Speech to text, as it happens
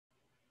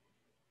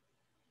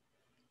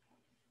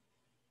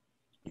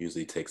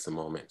Usually takes a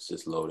moment. It's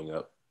just loading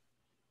up.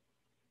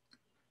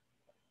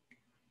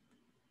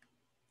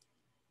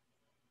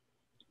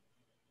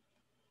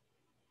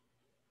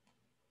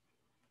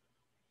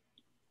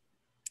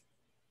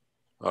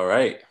 All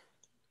right.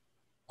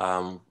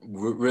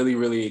 We're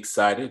really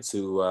excited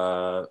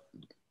to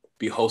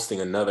be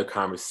hosting another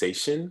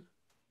conversation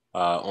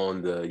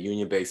on the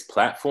union-based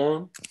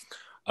platform.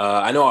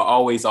 I know I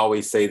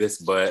always say this,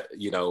 but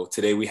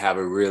today we have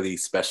a really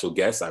special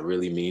guest. I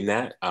really mean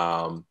that.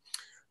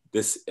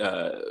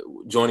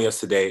 Joining us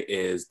today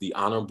is the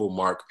Honorable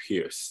Mark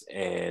Pearce,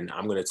 and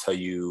I'm going to tell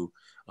you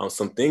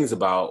some things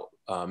about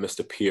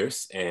Mr.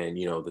 Pearce and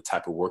the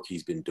type of work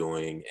he's been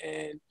doing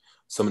and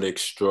some of the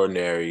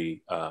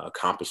extraordinary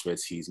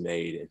accomplishments he's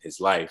made in his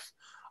life.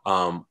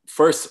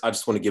 First, I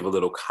just want to give a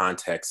little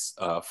context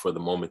for the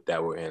moment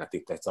that we're in. I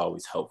think that's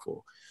always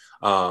helpful.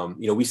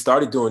 We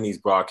started doing these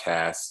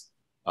broadcasts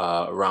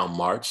around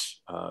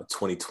March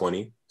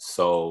 2020.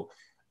 So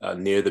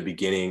near the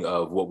beginning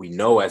of what we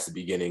know as the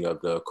beginning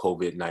of the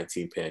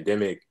COVID-19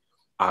 pandemic.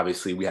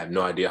 Obviously, we have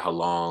no idea how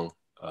long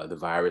the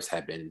virus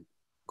had been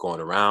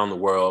going around the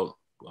world.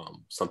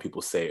 Some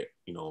people say,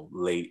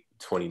 late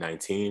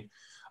 2019.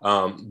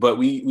 But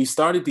we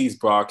started these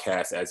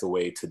broadcasts as a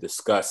way to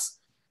discuss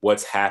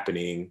what's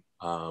happening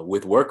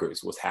with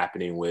workers, what's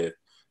happening with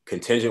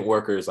contingent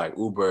workers like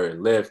Uber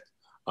and Lyft,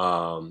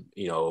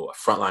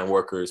 frontline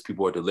workers,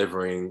 people who are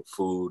delivering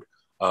food,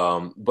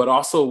 but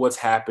also what's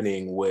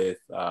happening with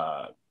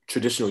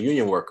traditional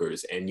union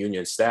workers and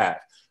union staff.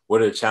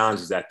 What are the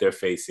challenges that they're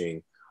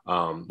facing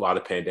while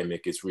the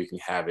pandemic is wreaking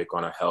havoc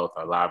on our health,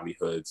 our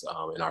livelihoods,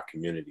 and our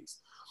communities?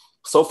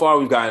 So far,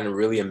 we've gotten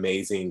really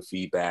amazing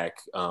feedback.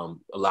 A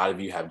lot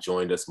of you have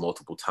joined us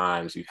multiple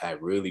times. We've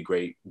had really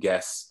great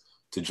guests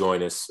to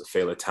join us.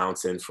 Fela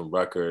Townsend from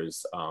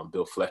Rutgers,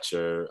 Bill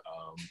Fletcher,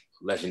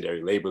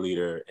 legendary labor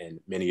leader, and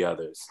many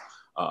others.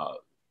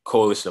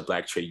 Coalition of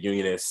Black Trade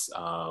Unionists,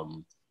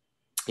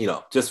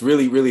 just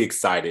really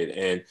excited.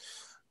 And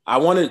I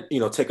want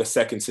to, take a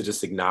second to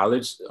just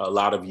acknowledge a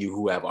lot of you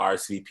who have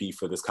RSVP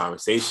for this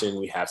conversation.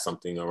 We have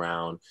something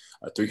around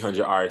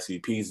 300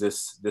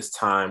 RSVPs this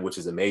time, which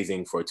is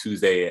amazing for a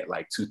Tuesday at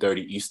like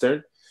 2:30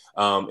 Eastern.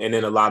 And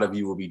then a lot of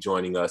you will be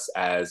joining us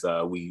as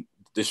we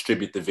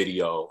distribute the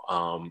video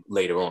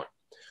later on.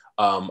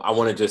 I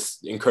want to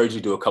just encourage you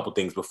to do a couple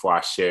things before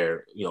I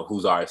share,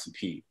 who's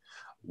RSVP.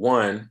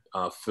 One,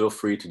 feel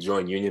free to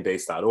join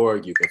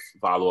unionbase.org. You can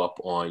follow up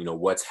on,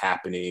 what's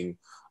happening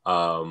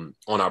on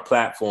our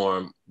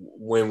platform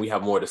when we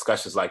have more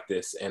discussions like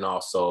this, and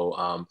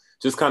also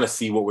just kind of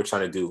see what we're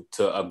trying to do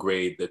to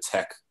upgrade the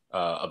tech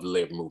of the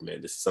labor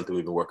movement. This is something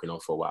we've been working on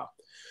for a while.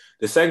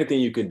 The second thing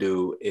you can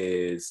do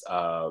is,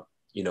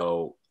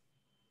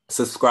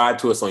 subscribe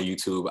to us on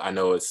YouTube. I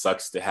know it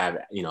sucks to have,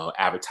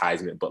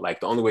 advertisement, but like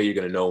the only way you're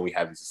going to know when we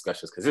have these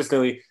discussions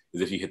consistently is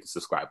if you hit the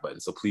subscribe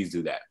button. So please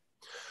do that.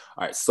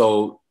 All right.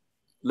 So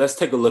let's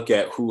take a look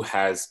at who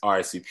has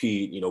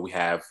RSVP.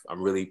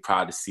 I'm really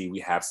proud to see we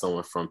have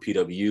someone from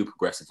PWU,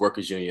 Progressive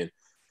Workers Union.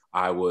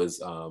 I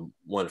was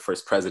one of the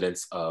first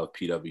presidents of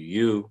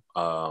PWU.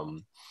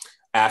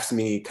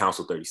 AFSCME,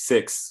 Council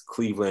 36,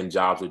 Cleveland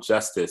Jobs with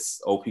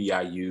Justice,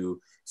 OPIU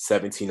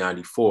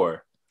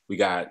 1794. We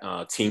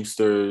got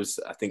Teamsters,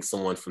 I think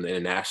someone from the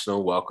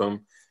International,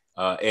 welcome.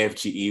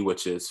 AFGE,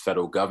 which is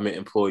federal government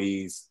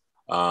employees.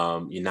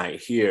 Unite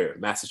Here,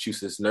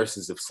 Massachusetts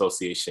Nurses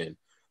Association,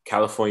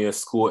 California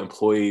School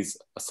Employees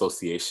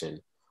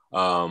Association,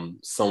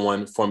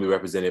 someone formerly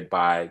represented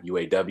by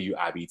UAW,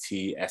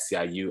 IBT,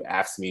 SEIU,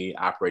 AFSCME,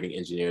 Operating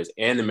Engineers,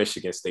 and the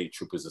Michigan State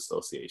Troopers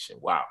Association.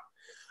 Wow.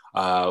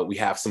 We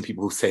have some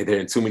people who say they're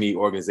in too many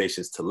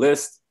organizations to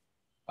list.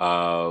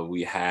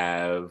 We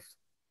have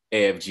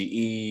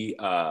AFGE,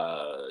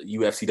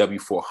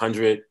 UFCW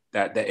 400,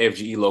 that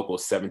AFGE local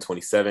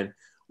 727.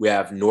 We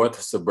have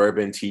North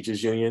Suburban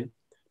Teachers Union,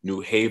 New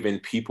Haven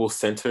People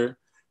Center,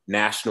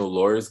 National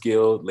Lawyers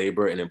Guild,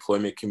 Labor and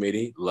Employment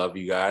Committee. Love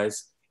you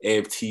guys.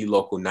 AFT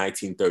Local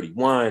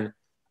 1931.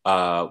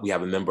 We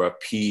have a member of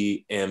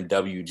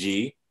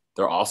PMWG.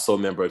 They're also a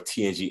member of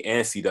TNG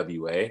and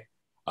CWA.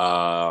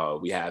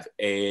 We have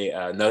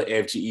another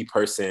AFGE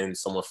person,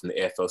 someone from the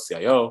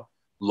AFL-CIO,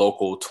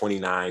 Local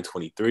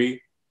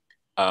 2923.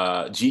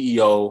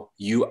 GEO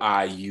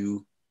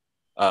UIU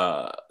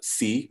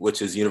C,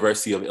 which is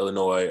University of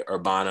Illinois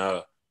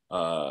Urbana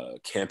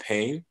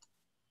Champaign,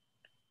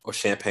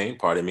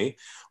 pardon me.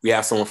 We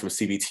have someone from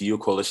CBTU,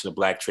 Coalition of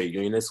Black Trade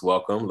Unionists.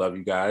 Welcome, love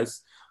you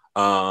guys.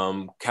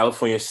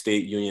 California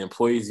State Union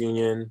Employees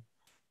Union,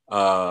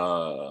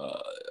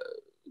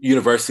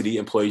 University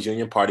Employees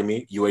Union, pardon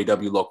me,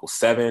 UAW Local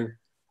 7,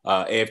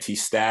 AFT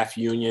Staff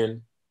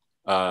Union,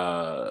 UTLA,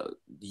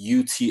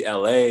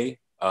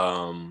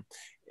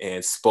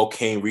 and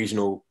Spokane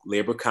Regional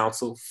Labor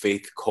Council,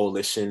 Faith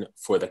Coalition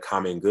for the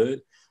Common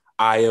Good,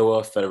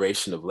 Iowa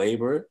Federation of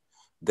Labor,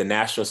 the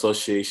National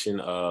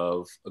Association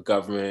of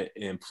Government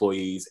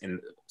Employees and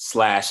 /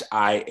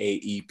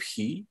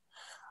 IAEP.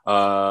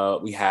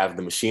 We have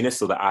the Machinists,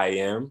 so the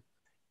IAM,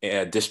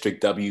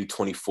 District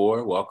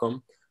W24,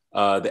 welcome.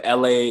 The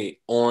LA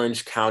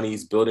Orange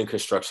County's building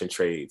construction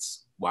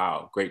trades.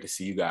 Wow, great to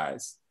see you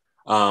guys.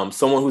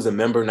 Someone who's a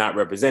member, not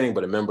representing,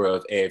 but a member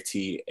of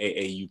AFT,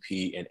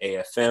 AAUP, and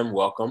AFM,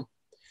 welcome.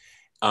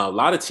 A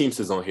lot of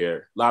Teamsters on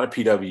here, a lot of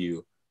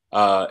PW.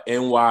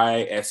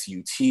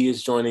 NYSUT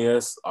is joining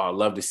us.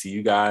 Love to see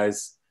you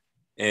guys.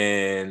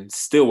 And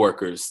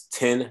Steelworkers,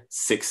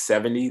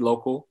 10670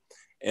 local.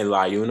 And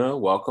Liuna,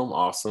 welcome,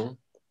 awesome.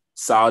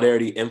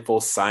 Solidarity Info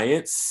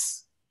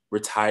Science,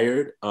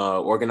 retired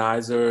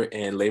organizer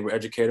and labor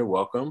educator,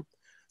 welcome.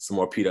 Some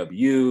more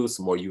PW,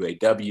 some more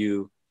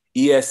UAW.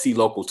 ESC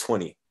Local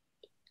 20,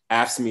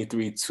 AFSCME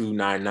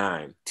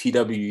 3299,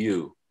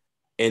 TWU,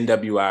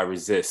 NWI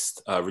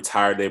Resist,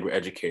 retired labor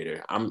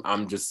educator.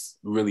 I'm just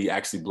really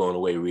actually blown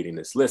away reading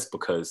this list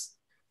because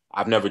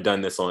I've never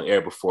done this on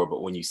air before,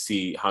 but when you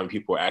see how many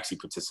people are actually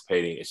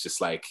participating, it's just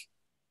like,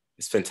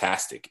 it's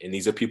fantastic. And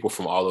these are people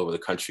from all over the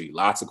country,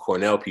 lots of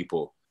Cornell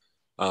people,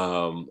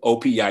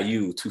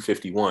 OPIU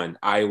 251,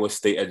 Iowa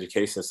State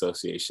Education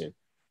Association,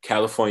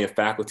 California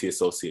Faculty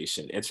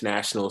Association,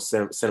 International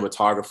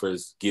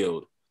Cinematographers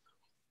Guild.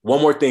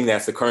 One more thing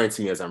that's occurring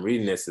to me as I'm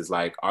reading this is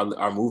like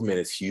our movement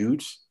is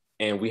huge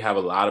and we have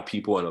a lot of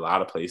people in a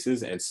lot of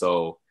places. And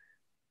so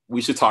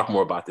we should talk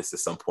more about this at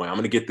some point. I'm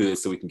going to get through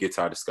this so we can get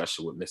to our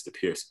discussion with Mr.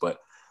 Pearce. But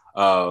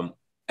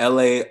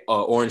LA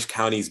Orange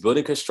County's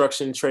Building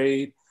Construction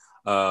Trade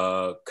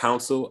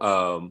Council,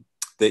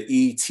 the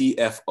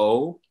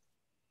ETFO,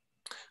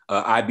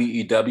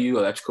 IBEW,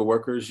 Electrical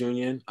Workers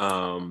Union,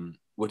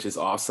 which is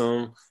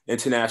awesome.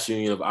 International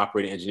Union of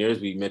Operating Engineers,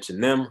 we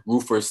mentioned them.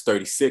 Roofers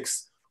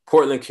 36,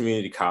 Portland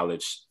Community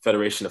College,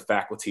 Federation of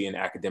Faculty and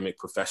Academic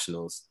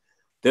Professionals.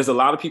 There's a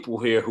lot of people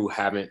here who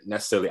haven't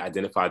necessarily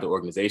identified the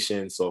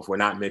organization. So if we're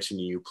not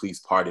mentioning you, please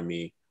pardon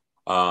me.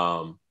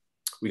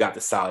 We got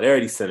the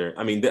Solidarity Center.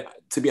 I mean,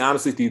 to be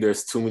honest with you,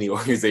 there's too many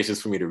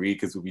organizations for me to read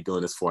because we'll be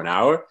doing this for an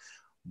hour.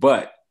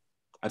 But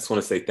I just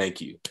want to say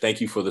thank you.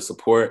 Thank you for the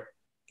support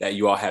that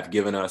you all have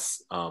given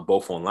us,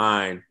 both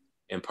online,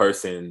 in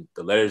person,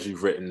 the letters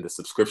you've written, the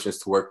subscriptions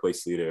to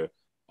Workplace Leader.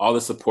 All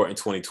the support in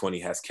 2020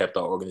 has kept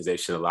our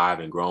organization alive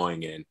and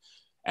growing. And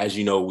as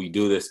you know, we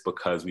do this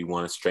because we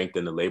want to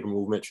strengthen the labor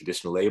movement,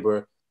 traditional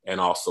labor,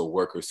 and also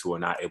workers who are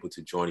not able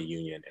to join a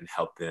union and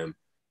help them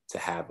to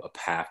have a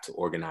path to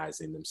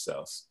organizing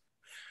themselves.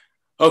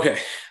 Okay,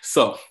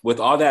 so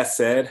with all that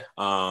said,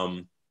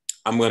 I'm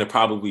going to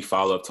probably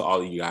follow up to all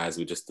of you guys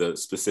with just a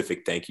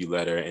specific thank you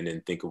letter and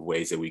then think of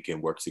ways that we can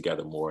work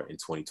together more in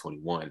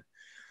 2021.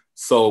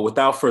 So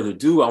without further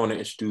ado, I want to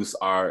introduce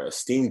our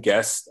esteemed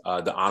guest,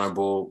 the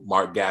Honorable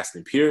Mark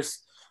Gaston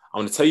Pearce. I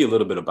want to tell you a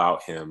little bit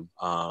about him.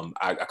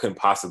 I couldn't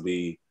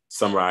possibly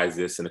summarize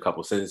this in a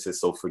couple of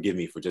sentences, so forgive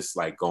me for just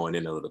like going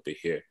in a little bit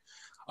here.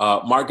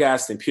 Mark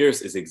Gaston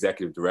Pearce is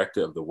Executive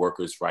Director of the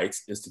Workers'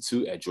 Rights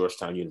Institute at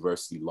Georgetown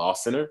University Law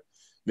Center.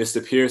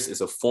 Mr. Pearce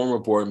is a former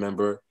board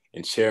member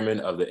and chairman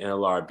of the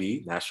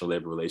NLRB, National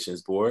Labor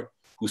Relations Board,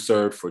 who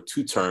served for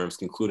 2 terms,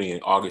 concluding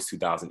in August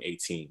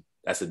 2018.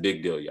 That's a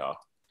big deal, y'all.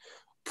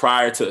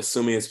 Prior to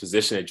assuming his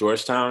position at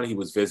Georgetown, he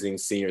was visiting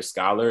senior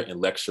scholar and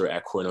lecturer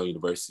at Cornell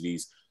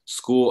University's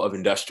School of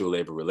Industrial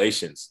Labor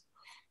Relations.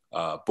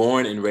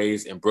 Born and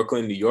raised in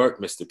Brooklyn, New York,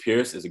 Mr.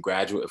 Pearce is a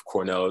graduate of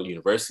Cornell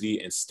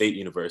University and State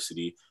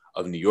University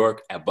of New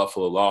York at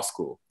Buffalo Law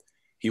School.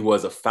 He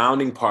was a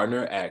founding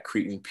partner at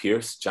Cretin,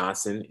 Pearce,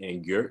 Johnson,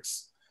 and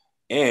Geertz,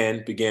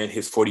 and began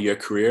his 40-year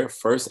career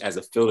first as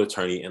a field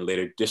attorney and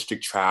later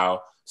district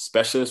trial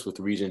specialist with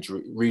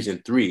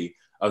Region 3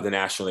 of the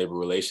National Labor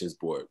Relations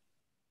Board.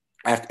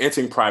 After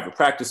entering private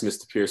practice,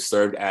 Mr. Pearce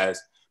served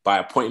as, by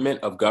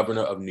appointment of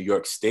Governor of New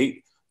York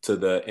State, to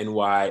the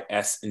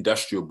NYS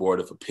Industrial Board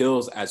of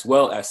Appeals, as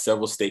well as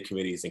several state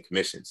committees and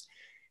commissions.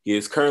 He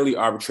is currently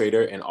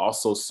arbitrator and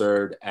also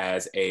served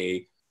as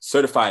a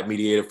certified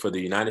mediator for the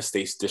United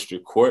States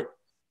District Court,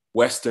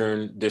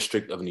 Western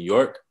District of New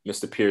York.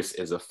 Mr. Pearce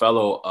is a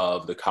fellow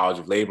of the College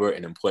of Labor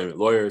and Employment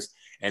Lawyers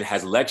and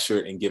has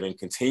lectured and given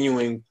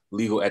continuing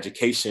legal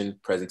education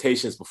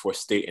presentations before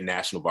state and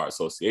national bar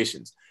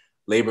associations,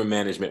 labor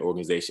management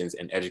organizations,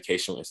 and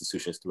educational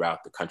institutions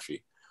throughout the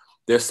country.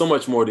 There's so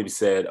much more to be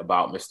said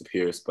about Mr.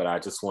 Pearce, but I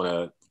just want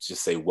to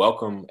just say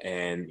welcome.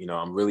 And, you know,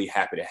 I'm really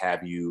happy to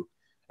have you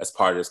as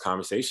part of this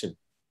conversation.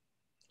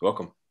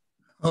 Welcome.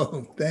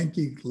 Oh, thank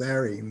you,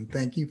 Larry. And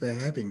thank you for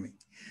having me.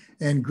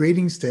 And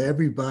greetings to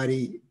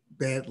everybody.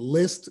 That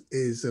list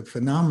is a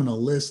phenomenal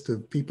list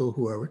of people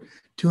who are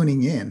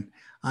tuning in.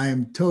 I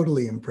am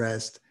totally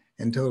impressed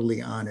and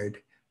totally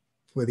honored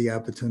for the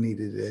opportunity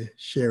to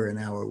share an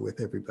hour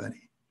with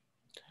everybody.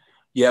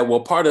 Yeah, well,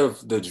 part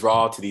of the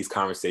draw to these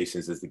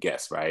conversations is the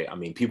guests, right? I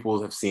mean,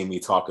 people have seen me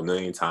talk a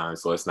million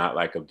times, so it's not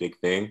like a big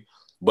thing.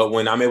 But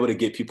when I'm able to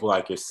get people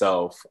like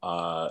yourself,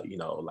 you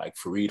know, like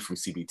Fareed from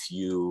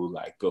CBTU,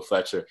 like Bill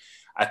Fletcher,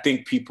 I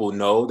think people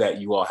know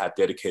that you all have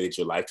dedicated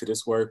your life to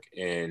this work.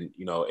 And,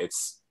 you know,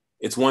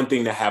 it's one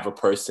thing to have a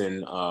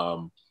person,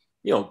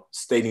 you know,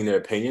 stating their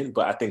opinion,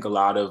 but I think a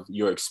lot of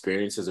your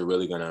experiences are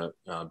really going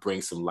to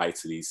bring some light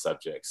to these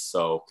subjects.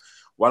 So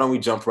why don't we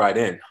jump right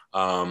in?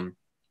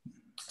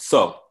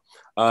 So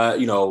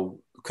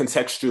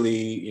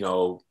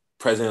Contextually,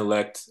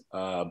 President-elect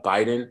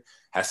Biden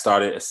has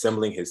started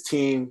assembling his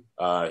team,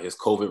 his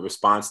COVID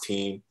response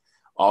team.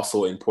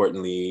 Also,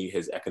 importantly,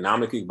 his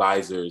economic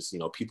advisors,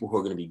 people who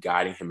are going to be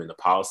guiding him in the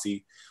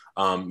policy.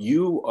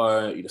 You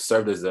are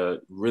served as a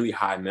really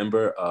high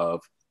member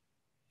of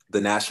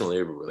the National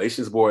Labor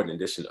Relations Board, in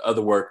addition to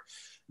other work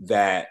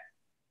that,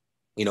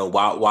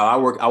 while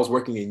I was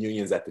working in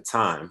unions at the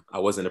time. I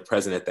wasn't a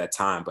president at that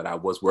time, but I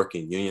was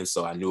working in unions,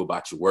 so I knew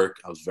about your work.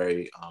 I was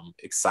very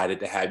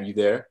excited to have you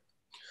there.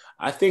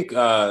 I think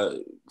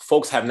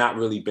folks have not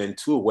really been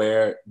too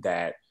aware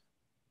that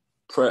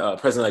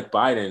President-elect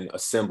Biden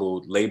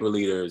assembled labor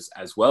leaders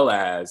as well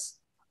as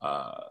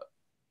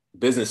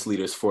business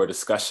leaders for a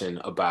discussion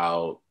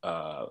about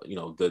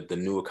the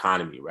new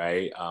economy,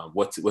 right?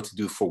 What to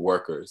do for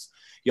workers.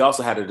 He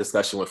also had a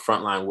discussion with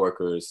frontline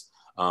workers.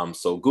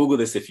 So Google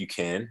this if you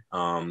can.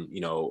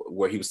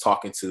 Where he was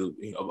talking to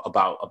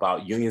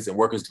about unions and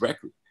workers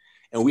directly,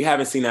 and we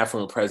haven't seen that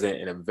from a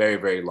president in a very,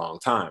 very long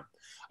time.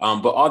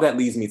 But all that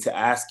leads me to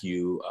ask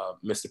you,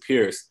 Mr.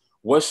 Pearce,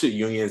 what should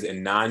unions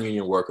and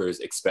non-union workers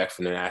expect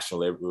from the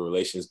National Labor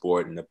Relations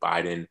Board in the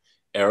Biden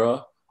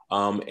era?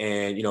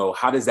 And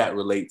how does that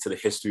relate to the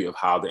history of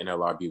how the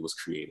NLRB was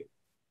created?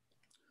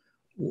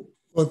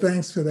 Well,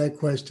 thanks for that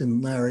question,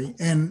 Larry.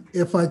 And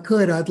if I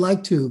could, I'd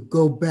like to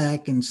go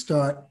back and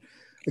start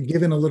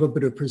giving a little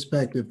bit of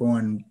perspective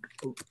on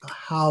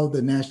how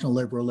the National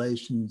Labor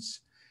Relations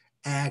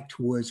Act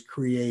was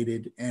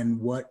created and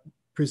what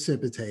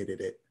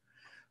precipitated it.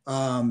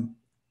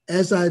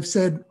 As I've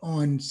said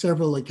on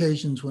several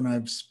occasions when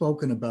I've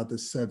spoken about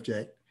this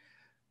subject,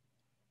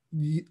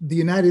 the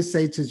United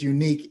States is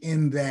unique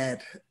in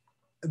that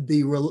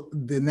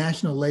the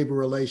National Labor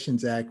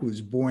Relations Act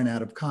was born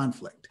out of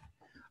conflict.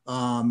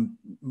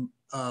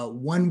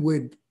 One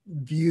would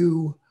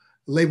view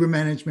labor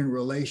management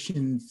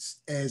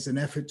relations as an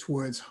effort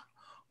towards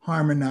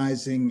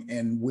harmonizing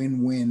and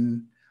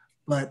win-win.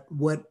 But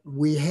what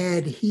we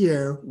had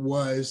here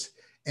was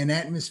an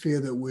atmosphere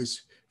that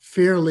was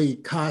fairly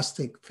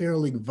caustic,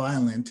 fairly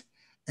violent,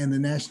 and the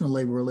National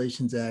Labor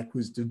Relations Act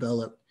was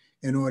developed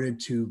in order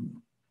to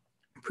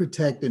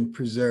protect and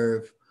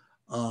preserve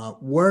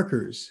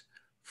workers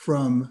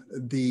from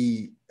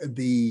the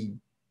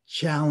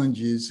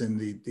challenges and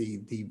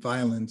the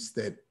violence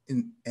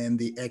and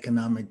the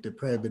economic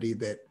depravity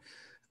that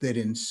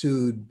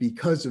ensued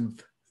because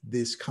of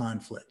this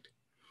conflict.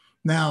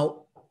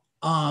 Now,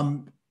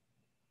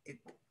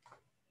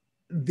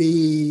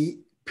 the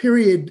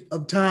period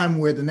of time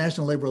where the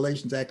National Labor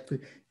Relations Act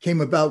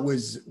came about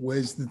was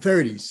the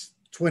 30s,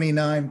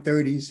 29,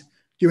 30s,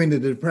 during the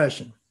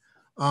Depression.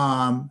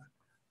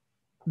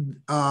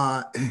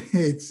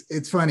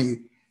 It's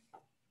funny.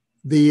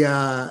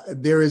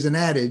 There is an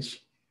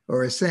adage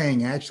or a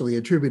saying actually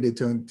attributed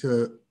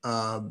to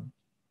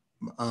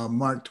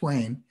Mark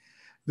Twain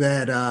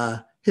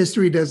that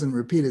history doesn't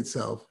repeat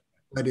itself,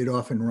 but it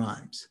often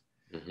rhymes.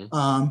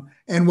 Mm-hmm.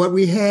 And what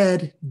we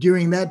had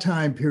during that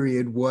time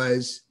period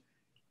was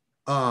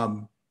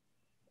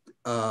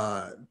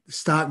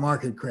stock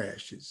market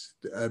crashes,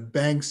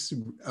 banks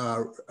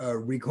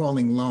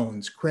recalling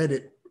loans,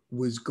 credit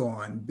was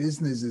gone,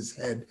 businesses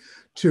had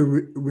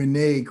to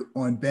renege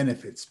on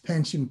benefits,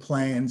 pension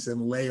plans,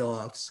 and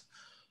layoffs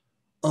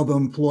of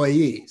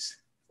employees.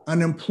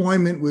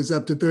 Unemployment was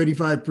up to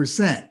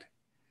 35%.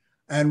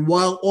 And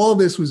while all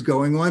this was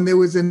going on, there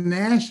was a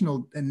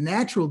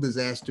natural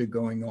disaster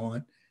going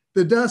on,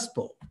 the Dust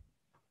Bowl.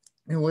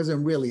 It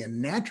wasn't really a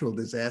natural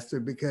disaster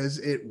because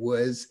it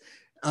was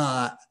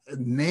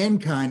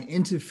mankind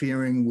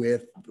interfering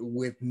with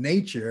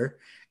nature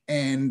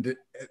and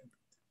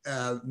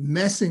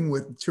messing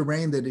with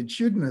terrain that it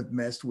shouldn't have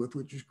messed with,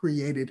 which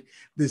created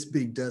this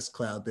big dust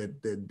cloud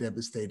that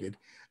devastated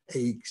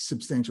a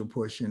substantial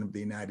portion of the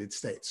United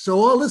States. So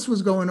all this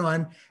was going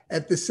on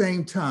at the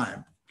same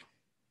time.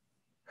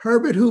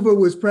 Herbert Hoover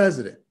was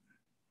president.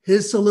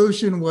 His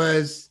solution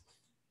was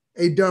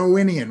a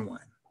Darwinian one.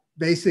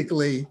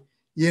 Basically,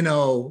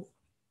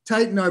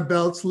 tighten our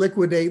belts,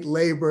 liquidate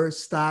labor,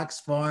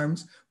 stocks,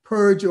 farms,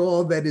 purge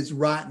all that is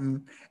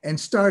rotten, and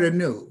start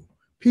anew.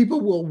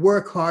 People will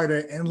work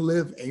harder and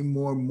live a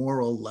more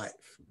moral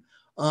life.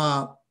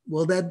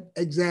 Well, that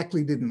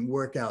exactly didn't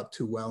work out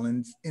too well.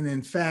 And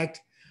in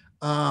fact,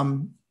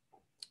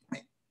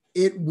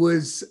 it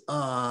was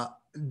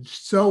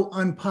so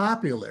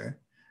unpopular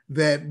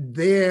that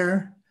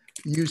there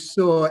you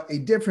saw a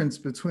difference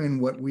between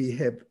what we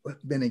have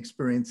been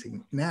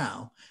experiencing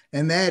now.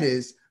 And that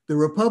is the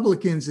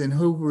Republicans in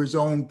Hoover's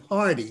own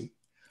party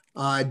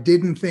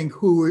didn't think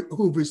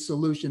Hoover's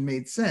solution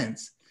made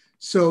sense.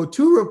 So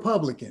two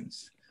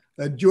Republicans,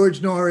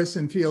 George Norris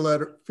and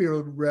Fiorello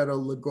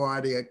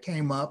LaGuardia,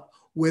 came up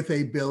with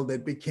a bill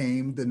that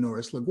became the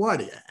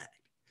Norris-LaGuardia Act.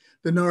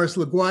 The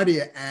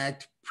Norris-LaGuardia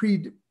Act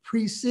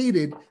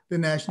preceded the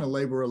National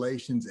Labor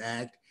Relations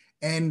Act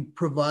and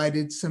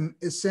provided some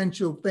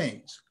essential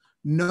things.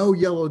 No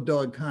yellow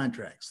dog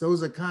contracts.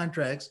 Those are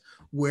contracts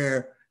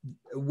where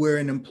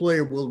an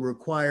employer will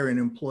require an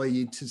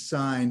employee to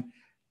sign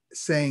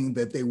saying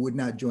that they would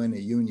not join a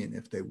union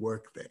if they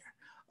worked there.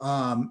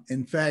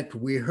 In fact,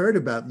 we heard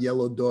about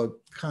yellow dog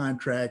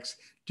contracts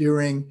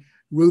during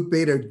Ruth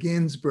Bader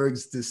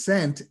Ginsburg's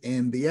dissent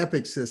in the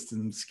Epic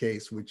Systems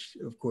case, which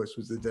of course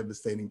was a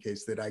devastating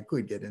case that I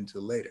could get into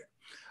later.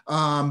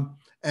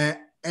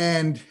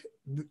 And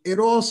it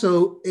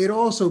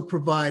also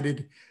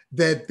provided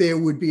that there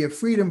would be a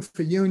freedom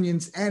for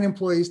unions and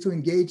employees to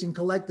engage in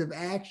collective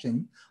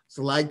action,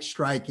 like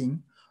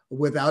striking,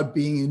 without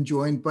being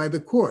enjoined by the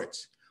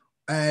courts.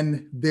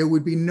 And there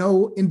would be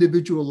no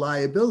individual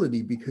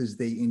liability because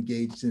they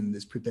engaged in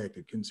this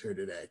protected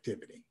concerted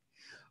activity.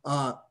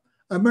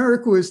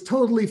 America was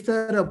totally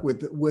fed up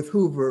with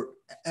Hoover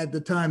at the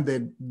time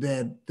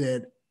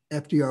that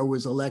FDR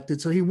was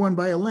elected, so he won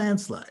by a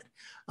landslide.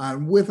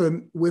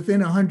 Within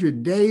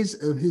 100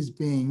 days of his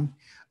being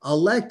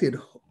elected,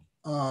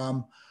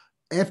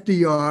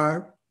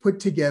 FDR put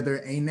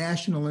together a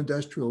National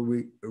Industrial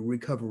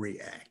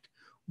Recovery Act,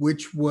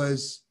 which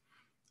was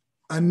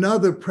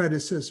another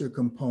predecessor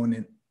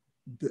component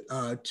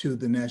to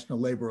the National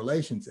Labor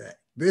Relations Act.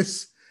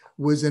 This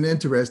was an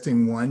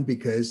interesting one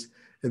because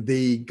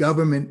the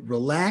government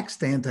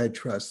relaxed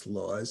antitrust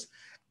laws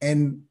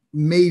and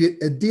made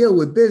it a deal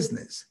with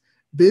business.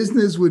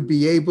 Business would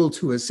be able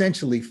to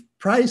essentially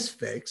price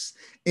fix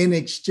in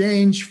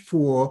exchange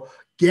for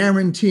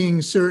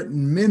guaranteeing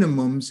certain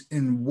minimums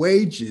in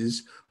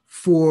wages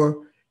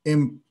for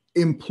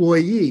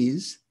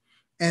employees,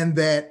 and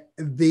that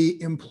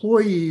the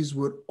employees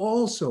would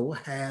also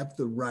have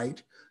the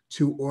right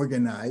to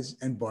organize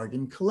and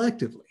bargain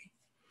collectively.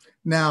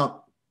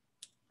 Now,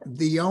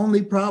 the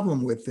only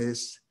problem with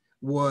this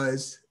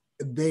was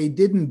they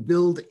didn't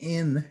build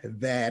in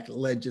that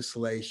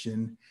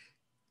legislation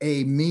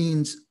a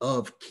means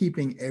of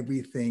keeping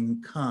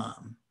everything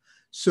calm.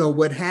 So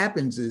what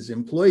happens is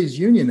employees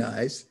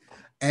unionize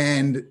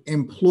and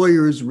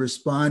employers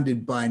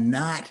responded by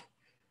not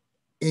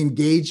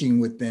engaging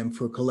with them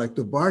for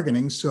collective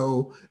bargaining.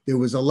 So there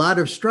was a lot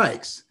of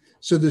strikes.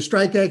 So the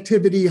strike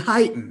activity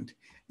heightened,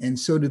 and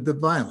so did the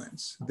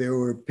violence. There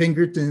were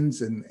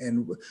Pinkertons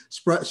and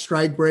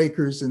strike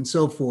breakers and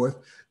so forth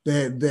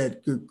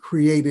that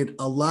created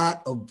a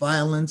lot of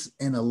violence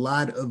and a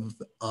lot of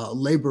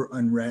labor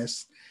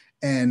unrest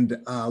and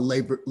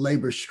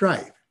labor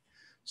strife.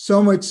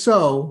 So much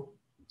so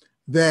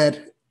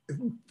that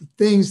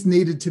things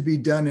needed to be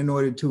done in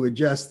order to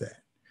adjust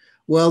that.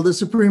 Well, the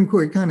Supreme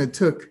Court kind of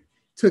took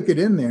it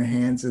in their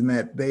hands, in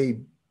that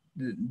they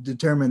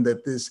determined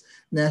that this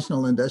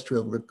National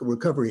Industrial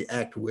Recovery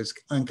Act was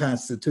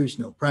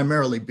unconstitutional,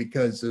 primarily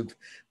because of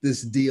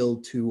this deal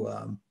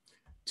to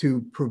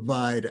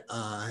provide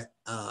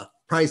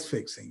price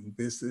fixing.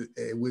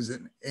 It was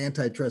an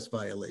antitrust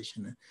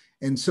violation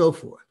and so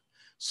forth.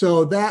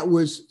 So that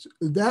was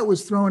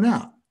thrown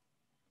out.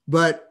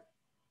 But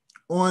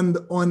on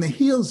the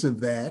heels of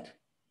that,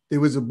 there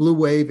was a blue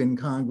wave in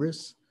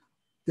Congress.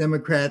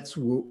 Democrats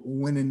were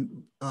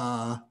winning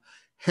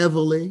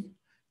heavily.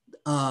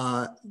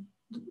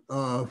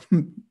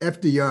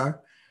 FDR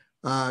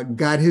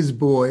got his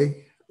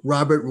boy,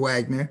 Robert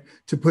Wagner,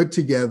 to put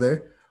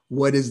together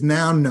what is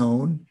now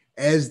known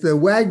as the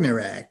Wagner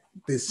Act,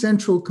 the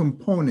central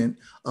component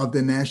of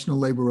the National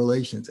Labor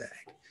Relations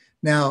Act.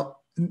 Now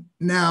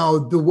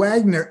the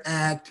Wagner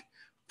Act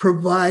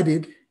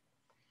provided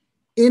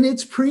in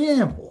its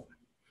preamble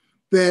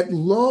that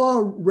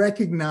law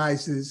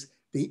recognizes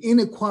the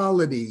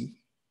inequality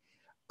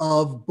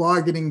of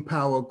bargaining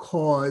power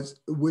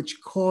which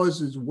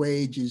causes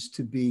wages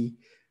to be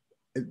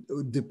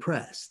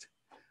depressed.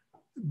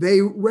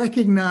 They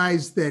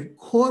recognize that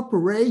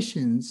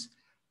corporations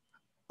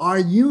are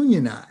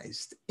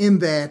unionized in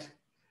that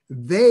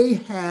they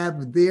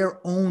have their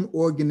own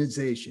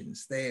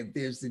organizations.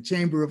 There's the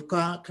Chamber of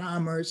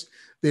Commerce,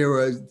 there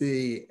is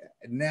the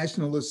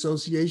National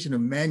Association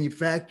of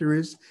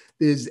Manufacturers,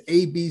 there's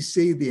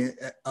ABC, the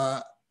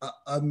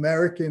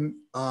American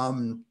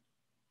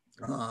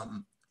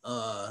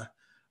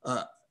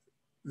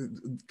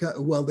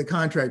the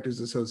Contractors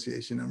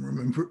Association.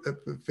 I'm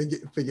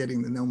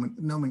forgetting the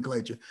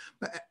nomenclature.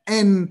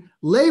 And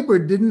labor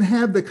didn't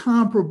have the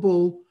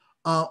comparable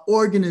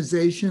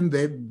organization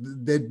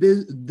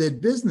that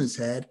business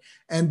had,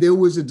 and there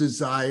was a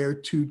desire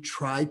to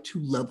try to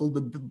level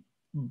the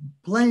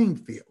playing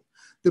field.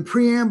 The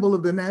preamble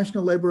of the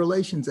National Labor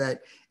Relations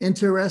Act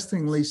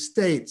interestingly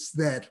states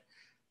that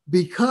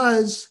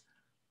because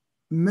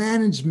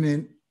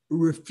management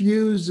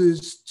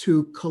refuses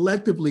to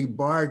collectively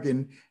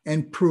bargain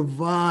and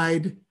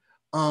provide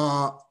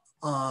an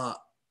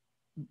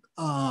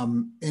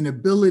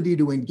ability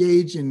to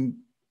engage in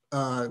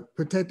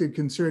protected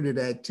concerted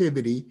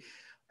activity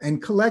and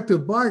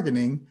collective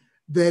bargaining,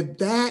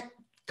 that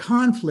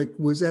conflict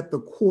was at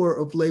the core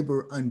of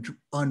labor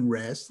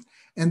unrest,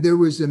 and there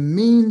was a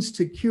means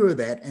to cure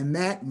that, and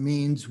that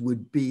means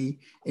would be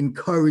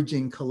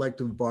encouraging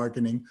collective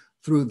bargaining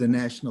through the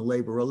National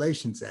Labor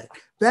Relations Act.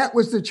 That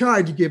was the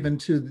charge given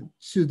to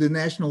the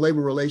National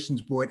Labor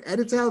Relations Board at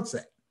its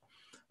outset.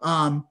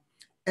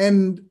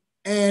 And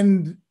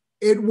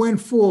it went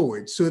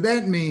forward. So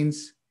that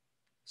means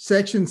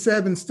Section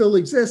 7 still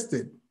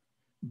existed.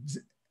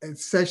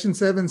 Section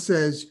 7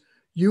 says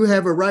you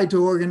have a right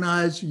to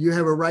organize, you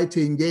have a right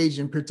to engage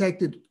in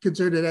protected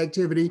concerted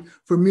activity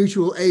for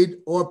mutual aid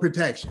or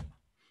protection.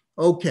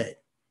 Okay,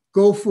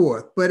 go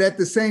forth. But at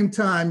the same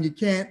time, you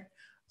can't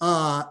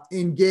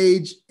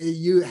engage,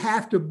 you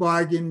have to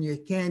bargain, you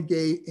can't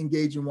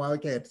engage in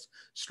wildcat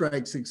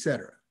strikes,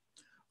 etc.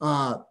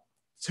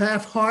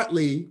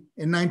 Taft-Hartley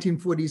in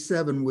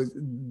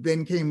 1947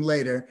 then came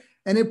later,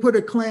 and it put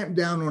a clamp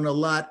down on a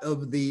lot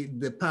of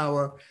the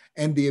power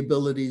and the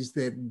abilities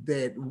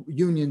that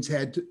unions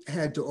had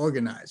to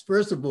organize.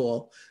 First of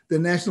all, the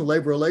National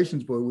Labor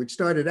Relations Board, which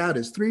started out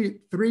as three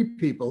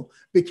people,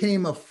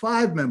 became a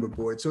 5-member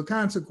board. So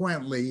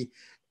consequently,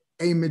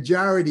 a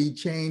majority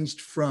changed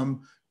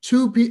from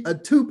a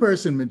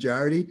 2-person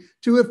majority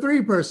to a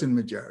 3-person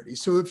majority.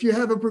 So if you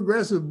have a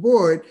progressive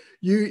board,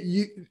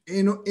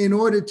 in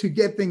order to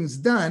get things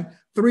done,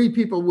 3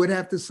 people would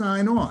have to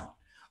sign on.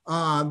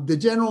 The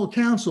general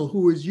counsel,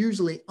 who is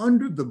usually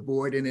under the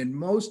board, and in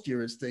most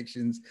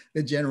jurisdictions,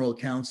 the general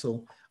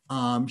counsel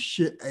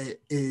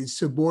is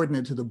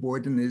subordinate to the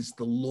board and is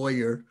the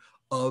lawyer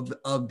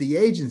of the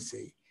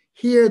agency.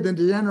 Here, the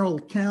general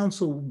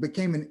counsel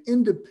became an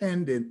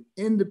independent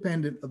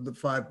of the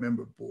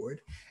 5-member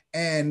board,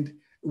 and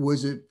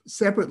was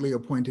separately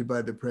appointed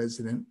by the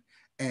president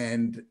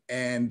and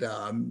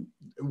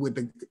with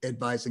the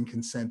advice and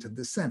consent of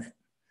the Senate.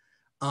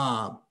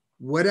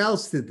 What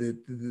else did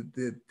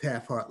the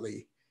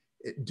Taft-Hartley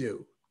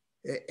do?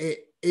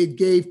 It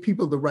gave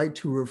people the right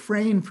to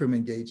refrain from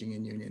engaging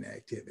in union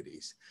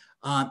activities.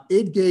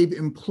 It gave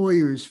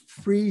employers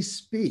free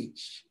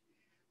speech,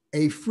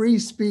 a free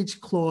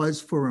speech clause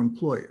for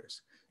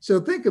employers. So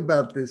think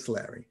about this,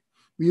 Larry.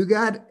 You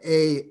got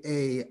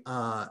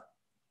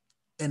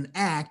an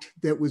act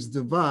that was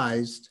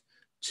devised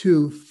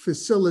to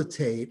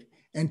facilitate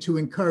and to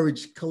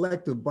encourage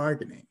collective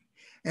bargaining.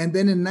 And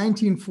then in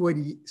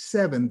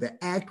 1947,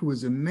 the act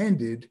was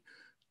amended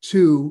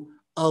to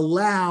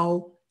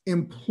allow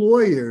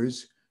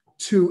employers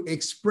to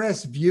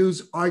express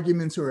views,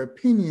 arguments, or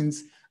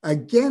opinions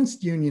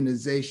against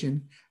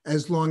unionization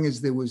as long as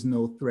there was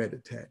no threat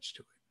attached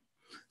to it.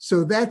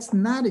 So that's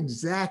not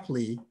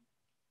exactly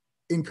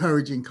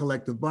encouraging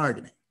collective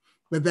bargaining,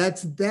 but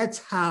that's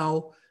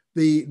how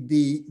the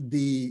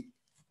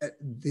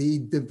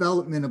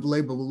development of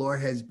labor law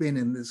has been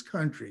in this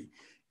country.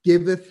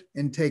 Giveth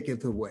and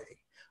taketh away,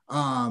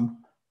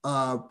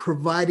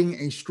 providing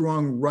a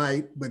strong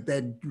right, but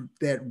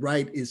that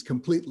right is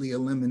completely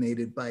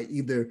eliminated by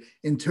either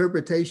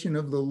interpretation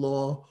of the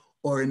law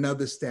or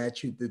another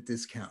statute that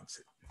discounts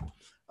it.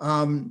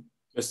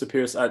 Mr.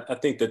 Pearce, I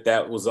think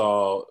that was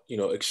all,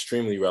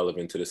 extremely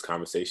relevant to this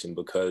conversation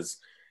because,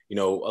 a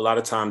lot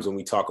of times when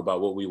we talk about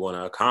what we want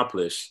to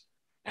accomplish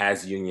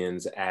as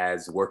unions,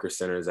 as worker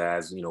centers,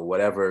 as,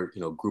 whatever,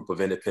 group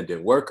of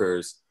independent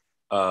workers,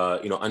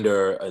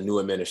 under a new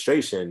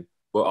administration,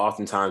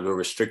 we're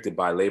restricted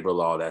by labor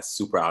law that's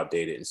super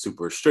outdated and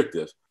super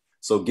restrictive.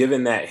 So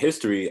given that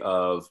history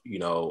of,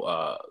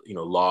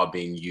 law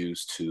being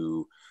used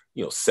to,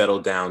 settle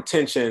down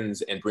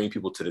tensions and bring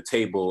people to the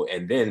table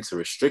and then to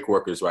restrict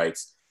workers'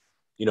 rights,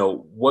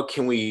 what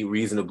can we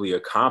reasonably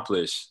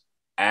accomplish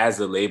as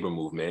a labor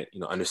movement,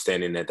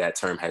 understanding that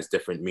term has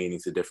different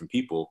meanings to different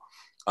people.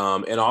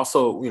 And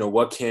also,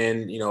 what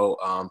can,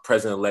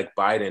 President-elect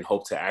Biden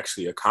hope to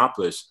actually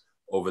accomplish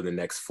over the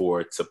next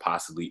 4 to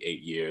possibly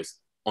 8 years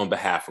on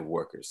behalf of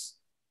workers?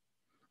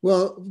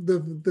 Well,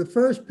 the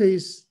first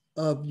piece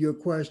of your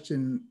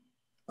question,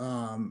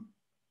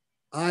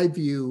 I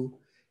view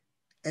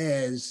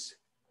as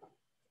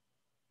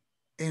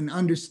an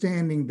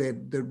understanding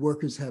that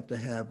workers have to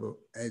have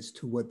as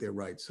to what their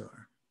rights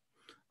are.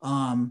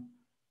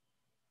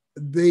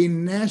 The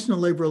National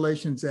Labor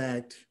Relations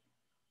Act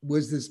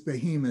was this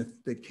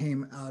behemoth that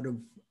came out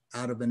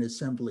of an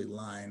assembly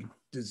line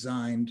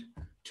designed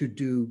to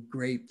do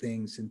great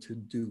things and to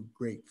do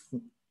great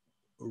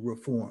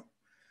reform.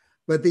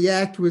 But the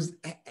act was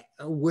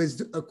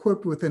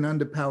equipped with an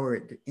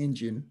underpowered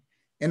engine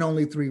and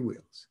only 3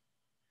 wheels.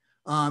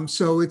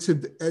 So its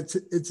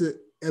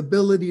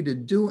ability to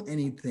do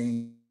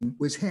anything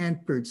was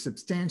hampered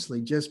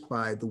substantially just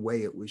by the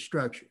way it was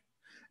structured.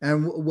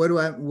 And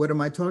what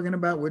am I talking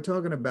about? We're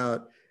talking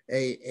about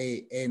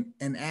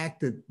an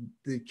act that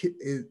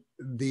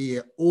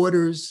the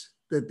orders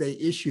that they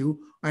issue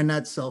are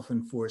not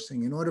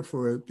self-enforcing. In order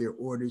for their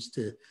orders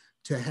to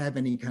have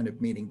any kind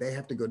of meaning, they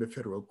have to go to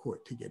federal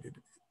court to get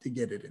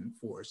it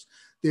enforced.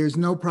 There's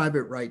no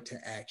private right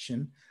to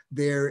action.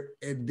 There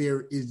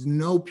is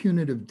no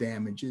punitive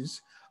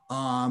damages,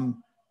 and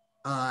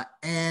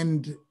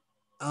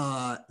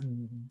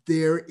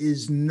there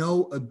is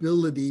no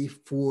ability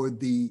for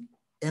the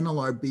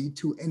NLRB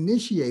to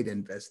initiate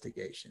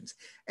investigations.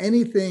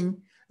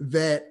 Anything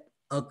that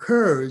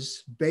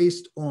occurs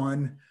based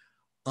on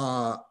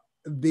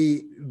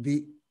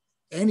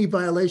any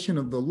violation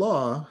of the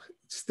law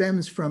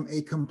stems from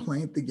a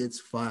complaint that gets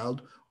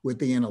filed with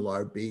the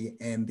NLRB,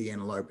 and the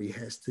NLRB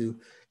has to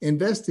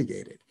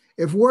investigate it.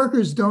 If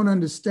workers don't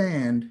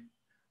understand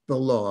the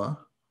law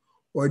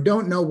or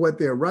don't know what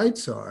their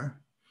rights are,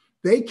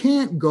 they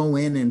can't go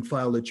in and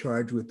file a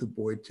charge with the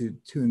board to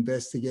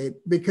investigate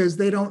because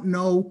they don't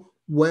know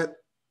what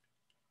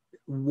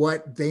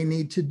they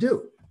need to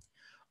do.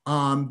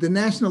 The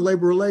National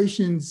Labor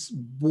Relations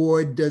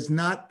Board does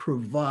not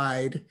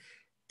provide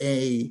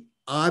a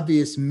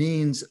obvious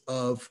means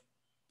of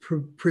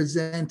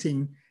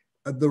presenting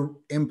the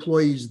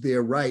employees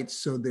their rights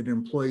so that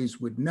employees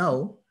would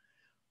know.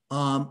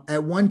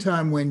 At one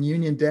time when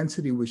union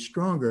density was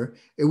stronger,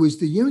 it was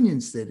the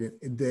unions that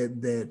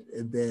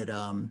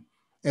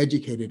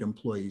educated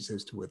employees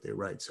as to what their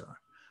rights are.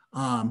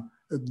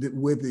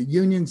 With the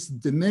unions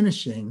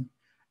diminishing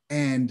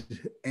and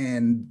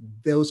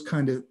those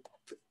kind of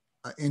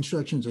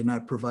instructions are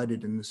not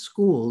provided in the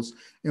schools,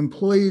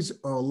 employees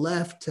are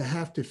left to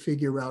have to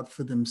figure out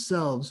for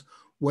themselves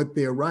what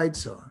their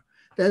rights are.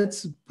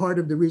 That's part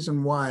of the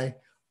reason why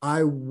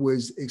I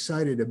was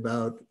excited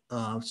about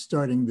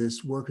starting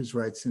this Workers'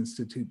 Rights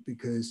Institute,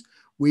 because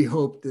we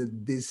hope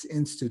that this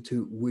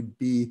institute would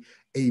be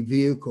a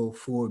vehicle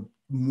for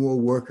more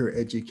worker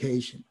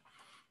education.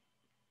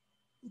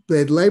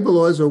 The labor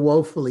laws are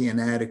woefully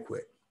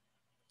inadequate.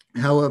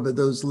 However,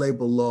 those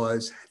labor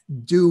laws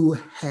do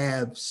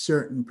have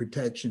certain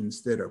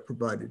protections that are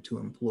provided to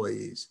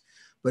employees,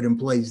 but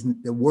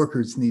the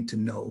workers need to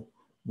know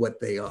what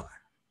they are.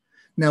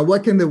 Now,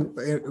 what can the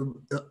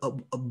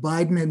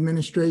Biden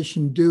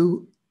administration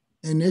do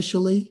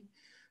initially?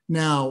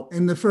 Now,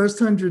 in the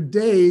first 100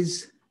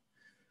 days,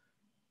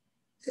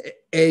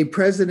 a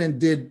president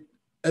did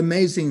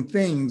amazing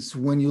things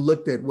when you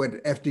looked at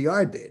what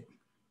FDR did,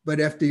 but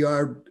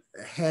FDR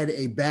had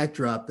a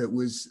backdrop that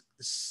was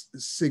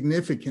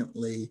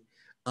significantly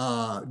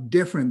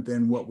different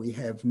than what we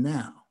have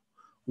now.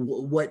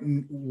 What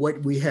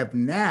we have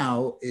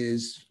now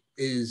is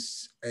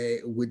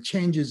with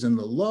changes in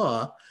the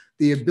law,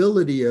 the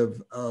ability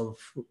of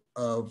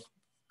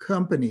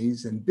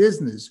companies and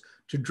business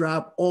to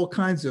drop all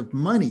kinds of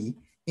money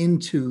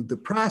into the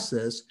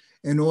process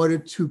in order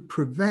to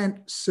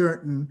prevent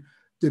certain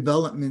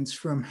developments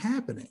from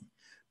happening.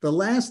 The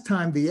last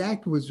time the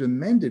act was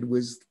amended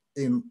was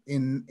in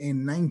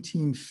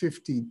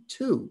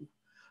 1952.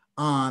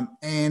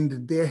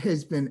 And there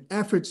has been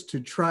efforts to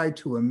try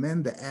to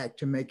amend the act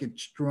to make it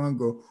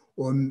stronger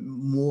or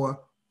more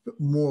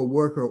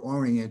worker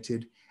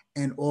oriented.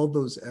 And all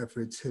those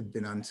efforts have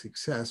been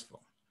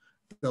unsuccessful.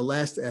 The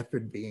last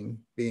effort being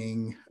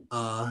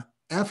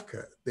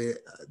EFCA,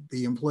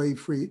 the Employee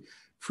Free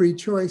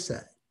Choice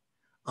Act.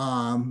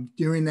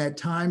 During that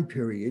time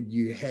period,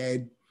 you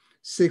had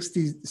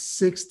 60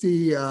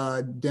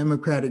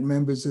 Democratic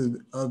members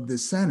of the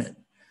Senate.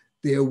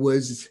 There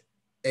was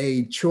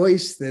a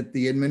choice that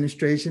the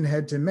administration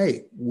had to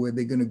make. Were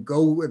they going to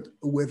go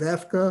with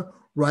EFCA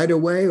right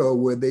away, or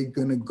were they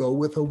going to go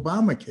with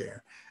Obamacare?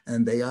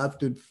 And they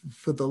opted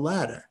for the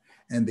latter.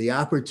 And the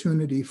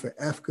opportunity for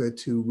EFCA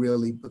to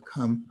really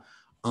become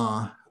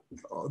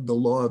the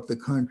law of the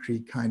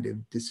country kind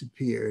of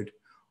disappeared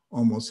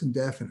almost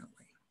indefinitely.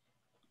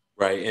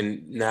 Right.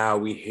 And now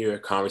we hear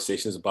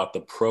conversations about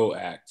the PRO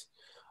Act.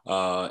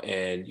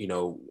 And, you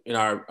know, in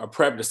our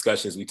prep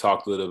discussions, we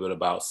talked a little bit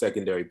about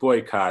secondary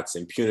boycotts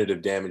and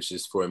punitive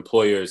damages for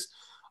employers.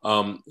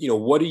 You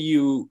know, are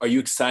you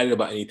excited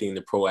about anything in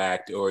the PRO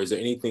Act, or is there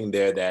anything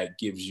there that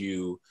gives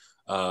you,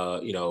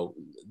 you know,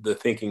 the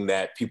thinking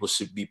that people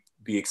should be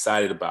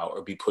excited about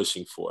or be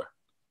pushing for?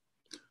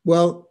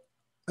 Well,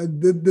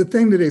 the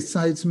thing that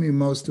excites me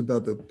most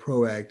about the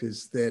PRO Act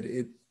is that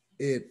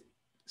it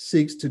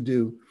seeks to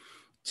do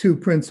two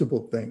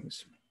principal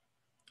things.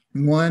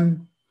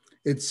 One,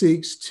 it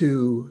seeks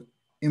to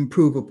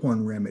improve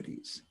upon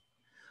remedies,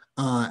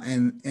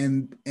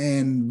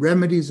 and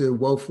remedies are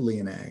woefully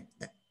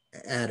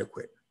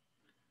inadequate.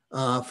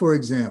 For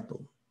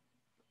example,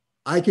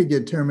 I could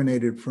get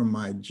terminated from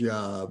my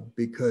job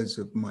because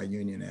of my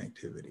union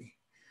activity.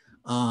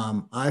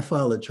 I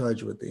file a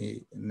charge with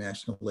the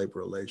National Labor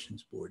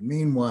Relations Board.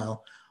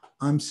 Meanwhile,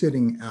 I'm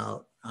sitting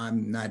out.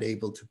 I'm not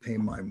able to pay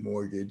my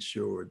mortgage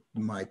or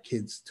my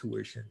kids'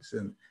 tuitions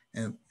and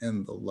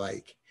the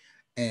like.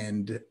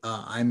 And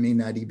I may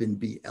not even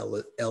be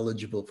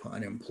eligible for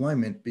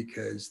unemployment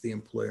because the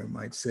employer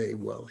might say,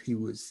 well, he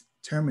was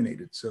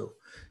terminated, so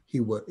he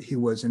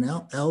wasn't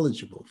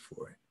eligible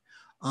for it.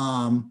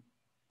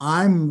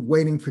 I'm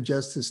waiting for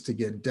justice to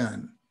get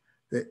done.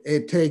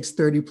 It takes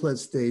 30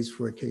 plus days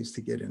for a case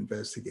to get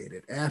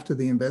investigated. After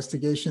the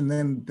investigation,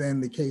 then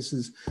the case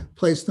is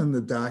placed on the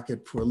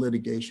docket for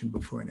litigation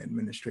before an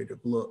administrative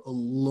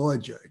law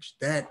judge.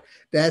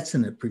 That's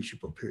an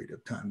appreciable period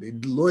of time. The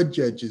law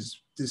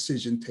judge's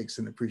decision takes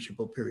an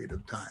appreciable period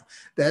of time.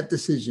 That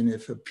decision,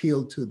 if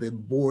appealed to the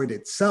board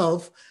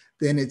itself,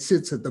 then it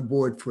sits at the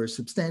board for a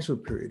substantial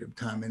period of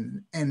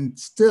time. And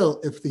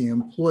still, if the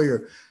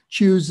employer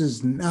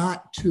chooses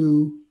not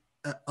to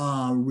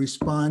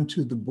respond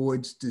to the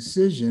board's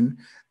decision,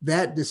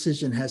 that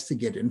decision has to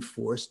get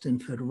enforced in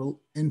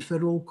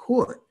federal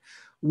court.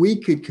 We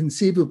could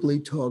conceivably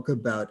talk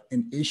about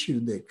an issue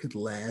that could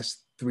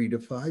last 3 to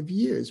 5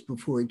 years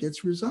before it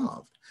gets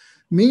resolved.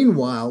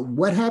 Meanwhile,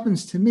 what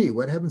happens to me?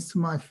 What happens to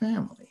my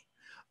family?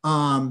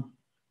 Um,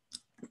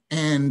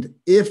 and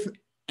if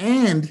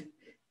and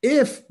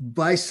if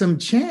by some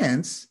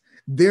chance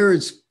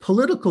there's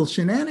political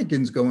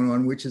shenanigans going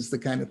on, which is the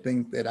kind of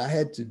thing that I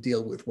had to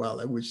deal with while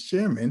I was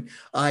chairman,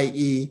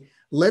 i.e.,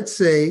 let's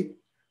say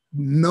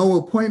no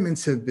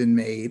appointments have been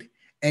made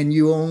and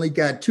you only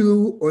got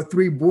two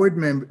board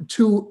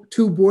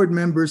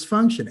members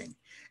functioning.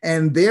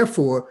 And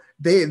therefore,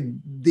 the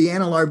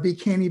NLRB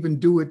can't even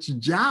do its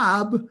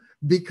job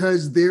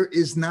because there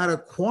is not a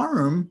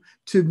quorum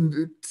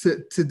to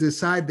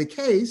decide the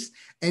case.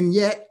 And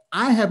yet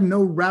I have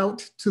no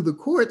route to the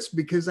courts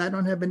because I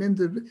don't have an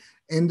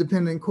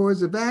independent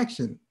cause of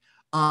action.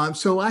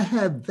 So I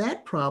have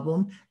that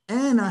problem.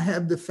 And I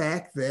have the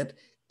fact that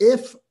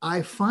if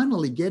I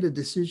finally get a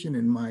decision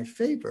in my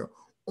favor,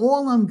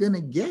 all I'm going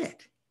to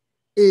get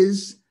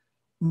is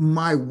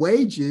my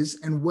wages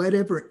and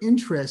whatever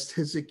interest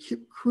has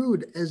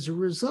accrued as a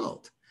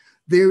result.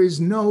 There's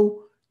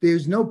no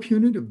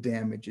punitive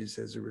damages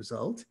as a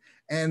result.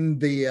 And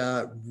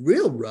the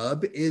real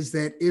rub is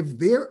that if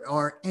there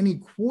are any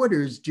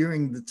quarters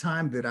during the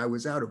time that I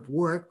was out of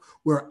work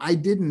where I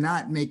did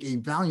not make a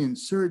valiant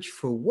search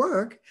for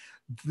work,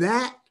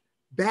 that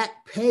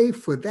back pay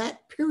for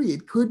that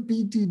period could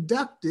be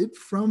deducted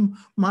from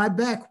my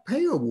back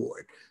pay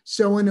award.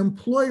 So an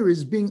employer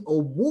is being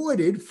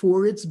awarded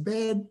for its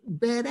bad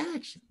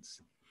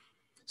actions.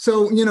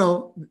 So, you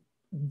know,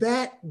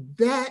 the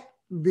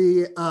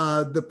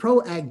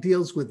PRO Act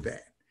deals with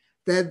that.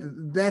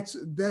 That's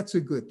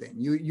a good thing.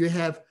 You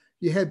have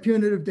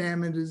punitive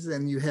damages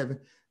and you have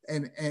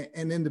an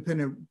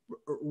independent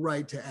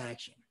right to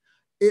action.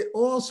 It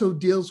also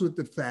deals with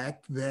the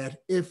fact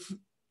that if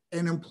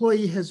an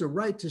employee has a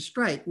right to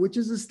strike, which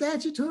is a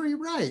statutory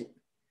right,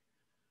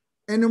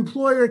 an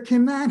employer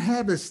cannot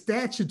have a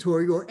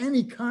statutory or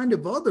any kind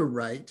of other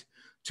right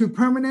to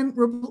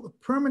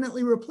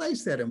permanently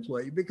replace that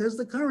employee, because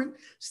the current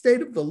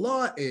state of the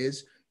law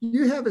is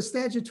you have a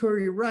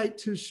statutory right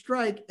to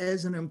strike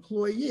as an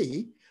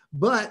employee,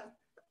 but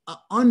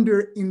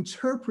under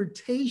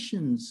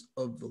interpretations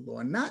of the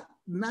law,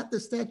 not the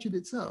statute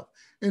itself,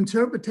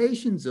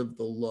 interpretations of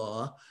the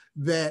law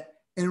that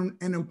an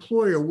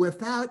employer,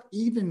 without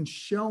even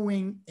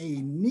showing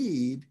a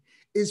need,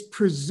 is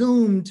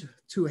presumed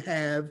to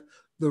have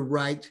the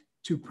right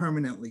to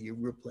permanently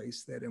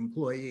replace that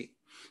employee.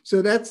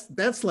 So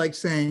that's like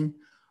saying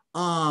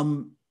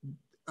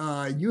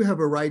you have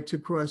a right to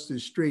cross the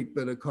street,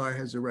 but a car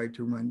has a right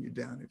to run you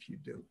down if you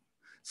do.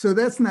 So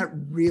that's not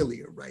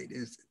really a right,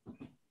 is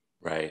it?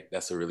 Right.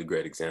 That's a really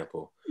great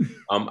example.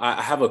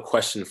 I have a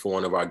question for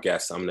one of our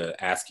guests. I'm going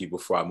to ask you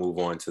before I move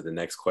on to the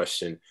next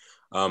question.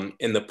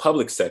 In the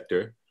public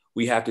sector,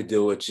 we have to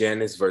deal with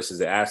Janus versus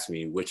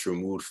AFSCME, which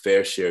removed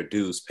fair share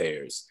dues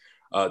payers.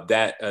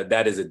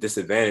 That is a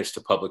disadvantage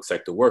to public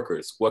sector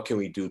workers. What can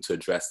we do to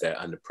address that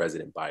under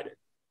President Biden?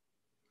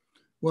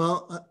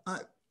 Well,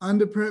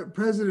 under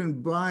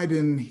President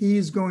Biden,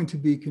 he's going to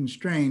be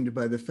constrained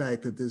by the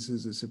fact that this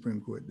is a Supreme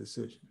Court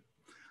decision.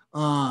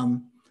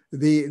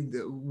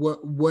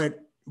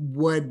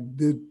 What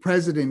the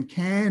president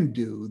can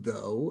do,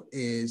 though,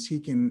 is he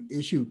can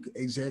issue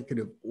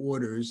executive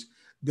orders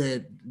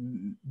that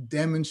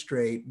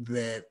demonstrate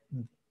that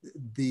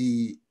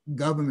the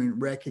government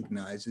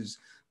recognizes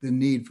the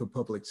need for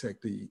public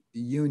sector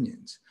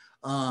unions.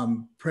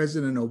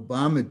 President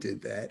Obama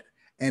did that.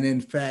 And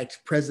in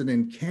fact,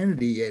 President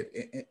Kennedy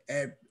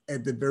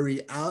at the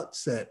very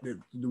outset,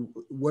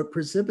 what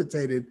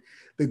precipitated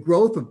the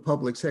growth of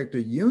public sector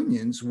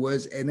unions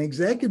was an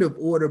executive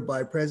order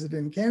by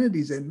President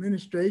Kennedy's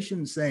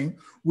administration saying,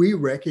 we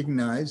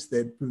recognize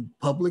that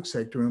public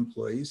sector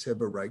employees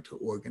have a right to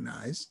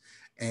organize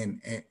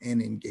and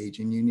engage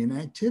in union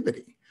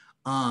activity.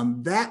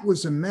 That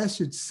was a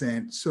message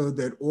sent so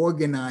that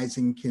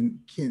organizing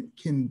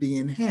can be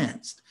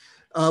enhanced.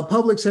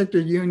 Public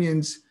sector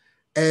unions,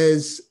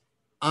 as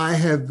I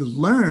have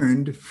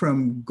learned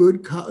from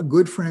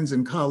good friends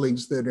and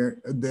colleagues that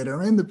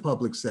are in the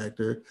public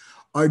sector,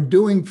 are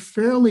doing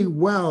fairly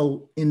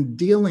well in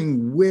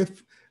dealing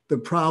with the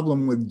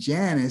problem with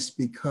Janus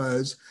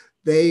because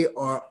they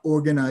are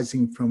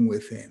organizing from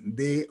within.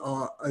 They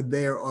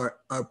are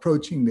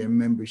approaching their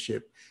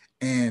membership,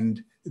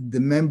 and the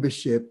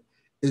membership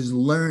is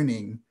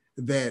learning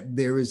that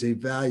there is a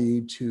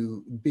value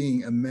to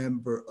being a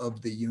member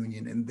of the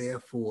union, and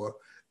therefore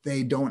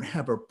they don't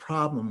have a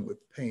problem with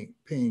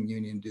paying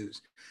union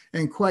dues.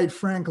 And quite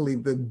frankly,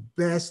 the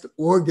best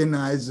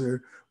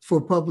organizer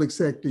for public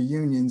sector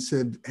unions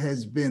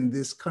has been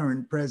this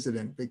current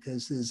president,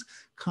 because his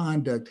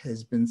conduct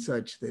has been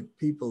such that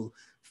people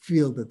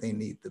feel that they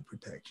need the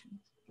protection.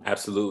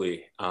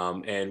 Absolutely.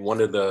 And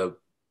one of the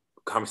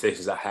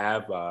conversations I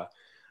have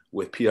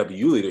with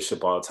PWU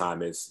leadership all the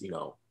time is,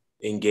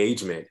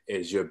 engagement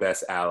is your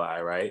best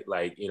ally, right?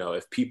 Like,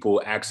 if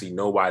people actually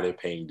know why they're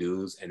paying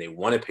dues and they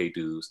want to pay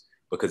dues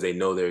because they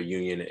know their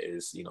union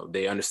is,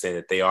 they understand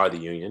that they are the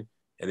union,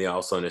 and they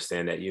also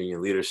understand that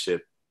union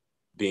leadership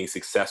being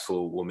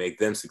successful will make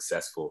them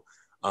successful.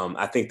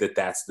 I think that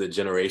that's the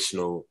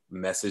generational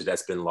message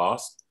that's been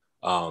lost,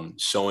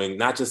 showing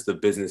not just the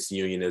business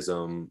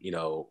unionism,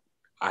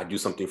 I do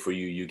something for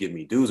you, you give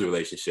me dues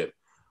relationship,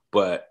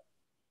 but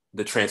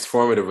the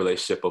transformative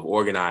relationship of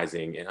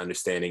organizing and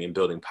understanding and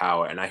building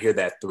power. And I hear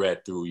that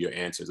thread through your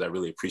answers. I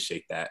really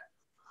appreciate that.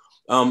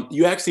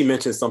 You actually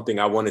mentioned something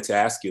I wanted to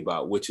ask you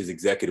about, which is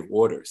executive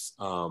orders.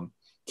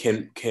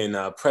 Can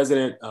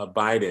President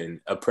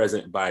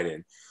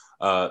Biden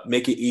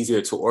make it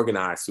easier to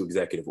organize through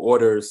executive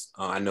orders?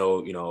 I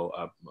know,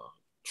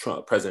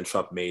 President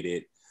Trump made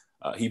it.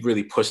 He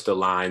really pushed the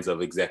lines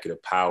of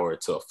executive power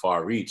to a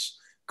far reach.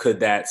 Could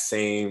that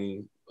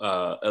same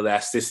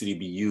elasticity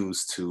be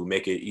used to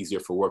make it easier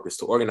for workers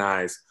to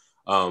organize,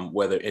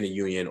 whether in a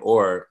union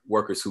or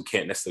workers who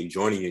can't necessarily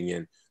join a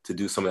union, to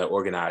do some of that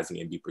organizing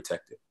and be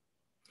protected?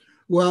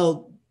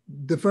 Well,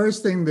 the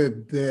first thing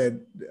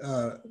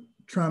that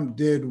Trump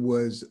did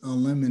was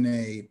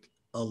eliminate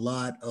a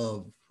lot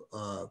of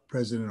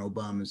President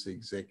Obama's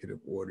executive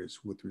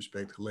orders with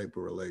respect to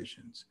labor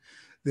relations.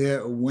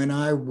 When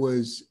I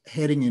was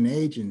heading an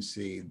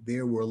agency,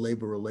 there were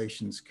labor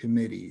relations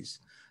committees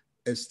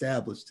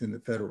established in the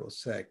federal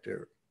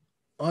sector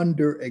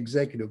under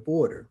executive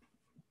order.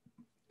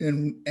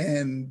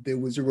 And there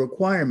was a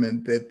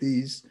requirement that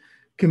these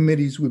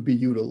committees would be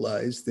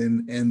utilized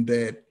and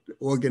that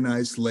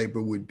organized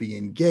labor would be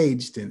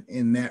engaged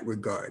in that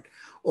regard.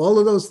 All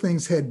of those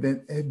things had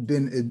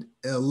been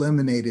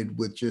eliminated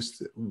with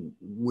just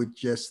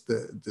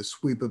the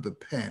sweep of the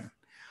pen.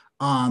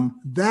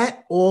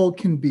 That all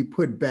can be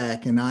put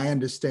back, and I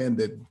understand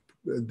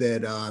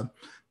that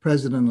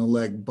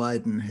President-elect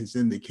Biden has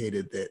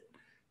indicated that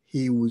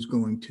he was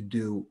going to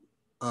do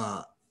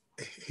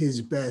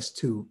his best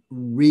to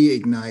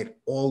reignite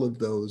all of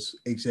those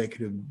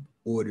executive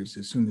orders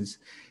as soon as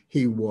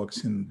he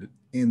walks in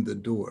the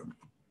door.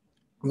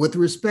 With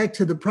respect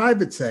to the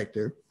private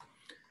sector,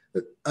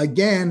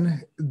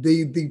 again,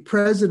 the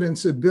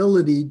president's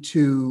ability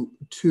to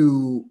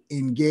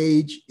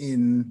engage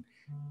in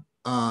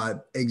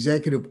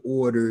executive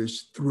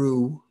orders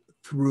through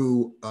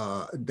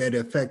that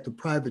affect the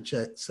private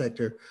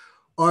sector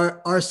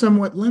are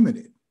somewhat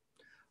limited.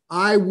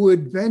 I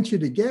would venture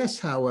to guess,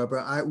 however,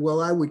 I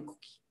would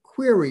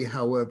query,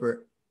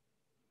 however,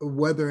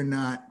 whether or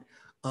not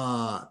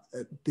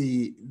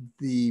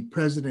the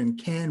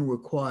president can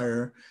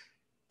require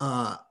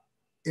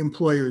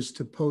employers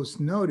to post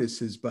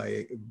notices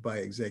by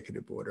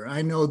executive order.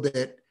 I know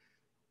that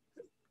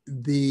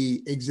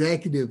the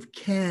executive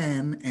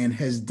can and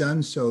has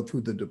done so through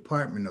the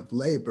Department of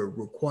Labor,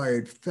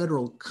 required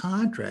federal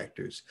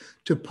contractors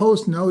to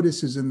post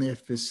notices in their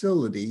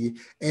facility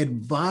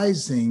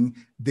advising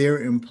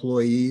their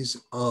employees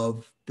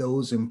of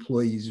those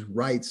employees'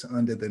 rights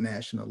under the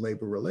National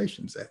Labor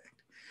Relations Act.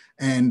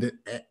 And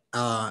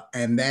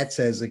that's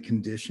as a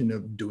condition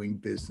of doing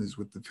business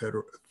with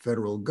the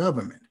federal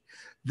government.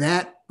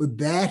 That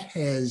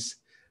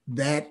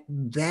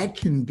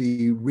can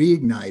be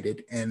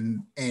reignited,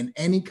 and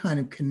any kind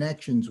of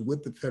connections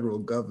with the federal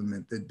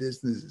government that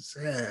businesses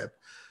have,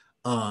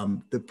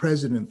 the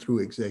president through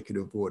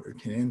executive order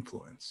can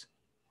influence.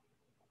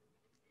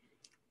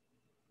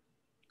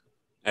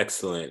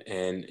 Excellent.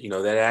 And,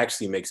 that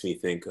actually makes me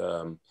think,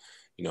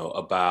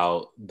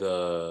 about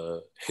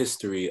the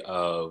history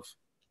of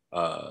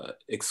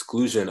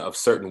exclusion of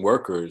certain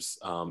workers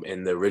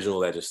in the original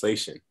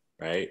legislation,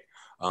 right?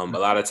 A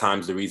lot of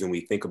times the reason we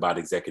think about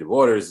executive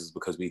orders is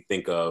because we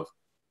think of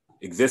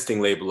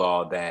existing labor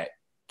law that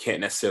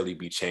can't necessarily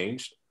be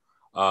changed,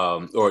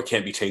 or it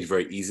can't be changed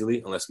very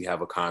easily unless we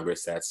have a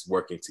Congress that's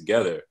working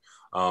together.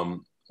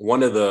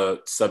 One of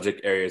the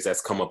subject areas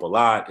that's come up a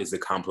lot is the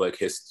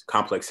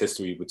complex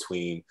history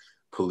between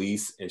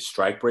police and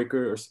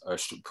strikebreakers,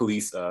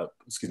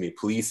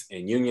 police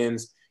and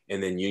unions,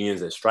 and then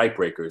unions and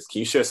strikebreakers. Can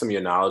you share some of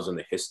your knowledge on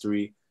the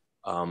history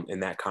in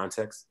that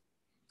context?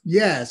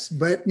 Yes,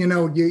 but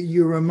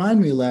you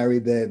remind me, Larry,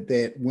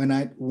 that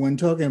when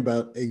talking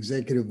about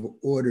executive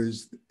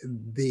orders,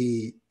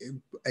 the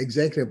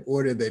executive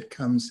order that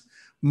comes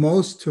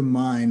most to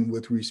mind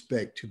with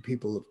respect to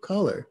people of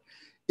color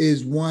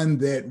is one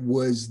that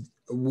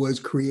was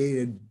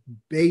created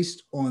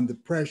based on the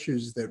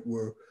pressures that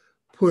were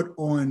put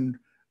on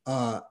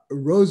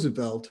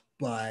Roosevelt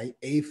by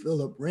A.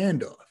 Philip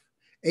Randolph.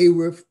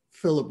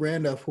 Philip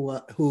Randolph,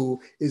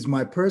 who is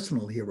my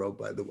personal hero,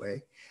 by the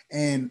way,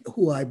 and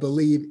who I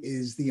believe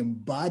is the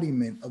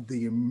embodiment of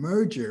the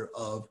merger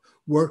of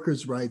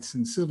workers' rights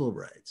and civil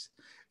rights.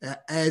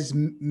 As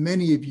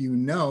many of you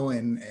know,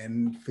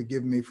 and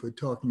forgive me for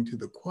talking to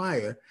the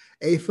choir,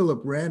 A.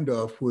 Philip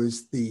Randolph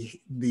was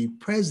the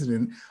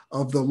president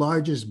of the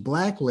largest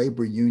Black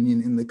labor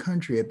union in the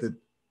country at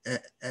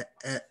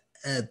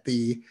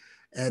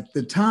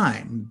the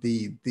time,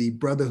 the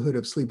Brotherhood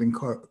of Sleeping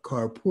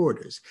Car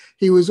Porters.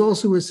 He was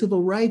also a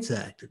civil rights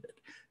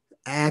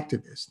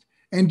activist.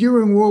 And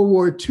during World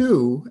War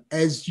II,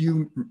 as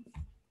you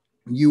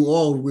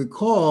all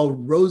recall,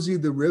 Rosie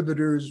the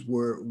Riveters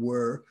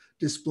were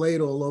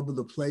displayed all over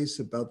the place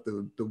about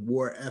the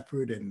war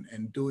effort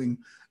and doing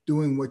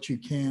what you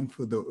can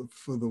for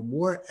the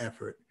war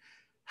effort.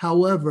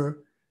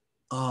 However,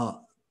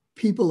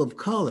 people of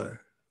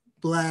color,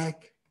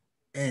 Black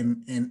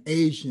and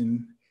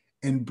Asian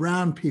and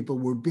brown people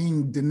were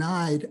being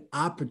denied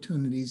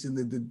opportunities in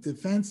the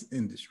defense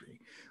industry.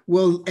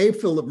 Well, A.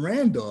 Philip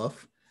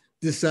Randolph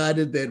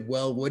decided that,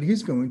 well, what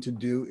he's going to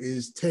do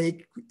is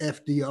take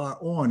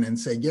FDR on and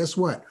say, guess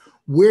what?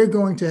 We're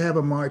going to have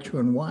a march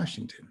on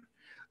Washington,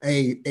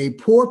 a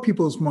poor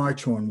people's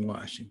march on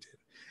Washington.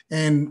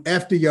 And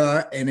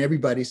FDR and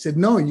everybody said,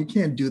 no, you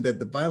can't do that.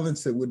 The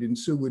violence that would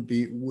ensue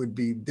would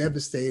be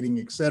devastating,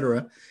 et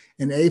cetera.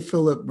 And A.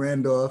 Philip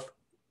Randolph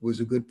was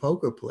a good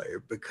poker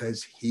player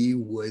because he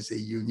was a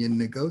union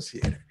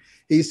negotiator.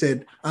 He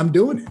said, I'm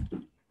doing it.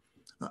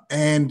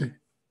 And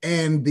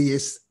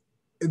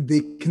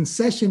the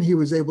concession he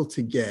was able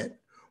to get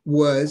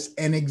was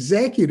an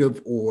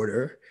executive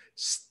order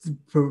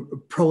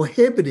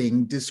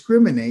prohibiting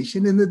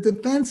discrimination in the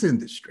defense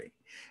industry.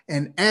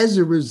 And as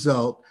a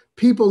result,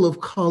 people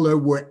of color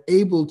were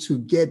able to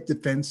get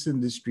defense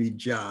industry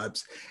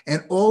jobs.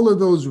 And all of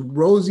those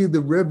Rosie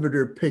the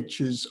Riveter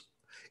pictures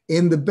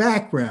in the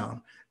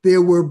background,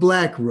 there were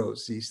Black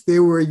Rosies,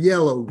 there were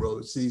yellow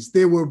Rosies,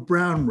 there were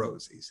brown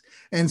Rosies.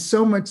 And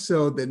so much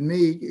so that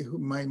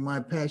my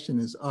passion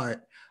is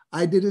art,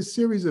 I did a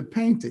series of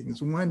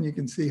paintings. One you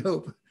can see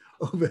over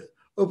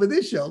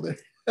this shoulder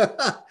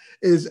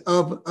is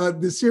of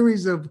the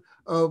series of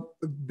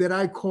that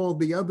I call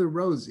The Other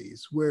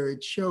Rosies, where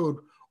it showed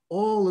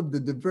all of the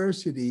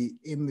diversity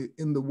in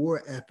the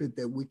war effort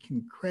that we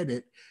can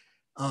credit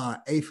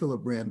A.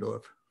 Philip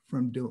Randolph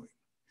from doing.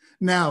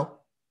 Now,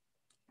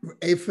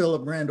 A.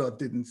 Philip Randolph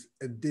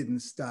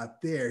didn't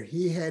stop there.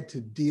 He had to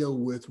deal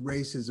with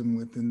racism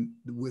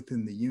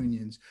within the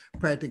unions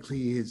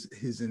practically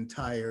his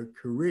entire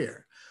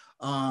career.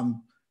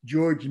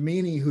 George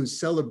Meany, who's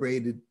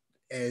celebrated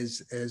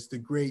as the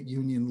great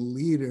union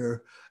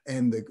leader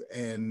and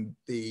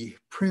the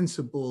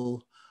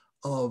principal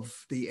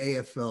of the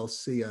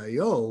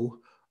AFL-CIO,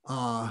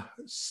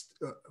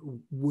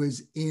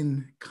 was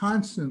in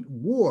constant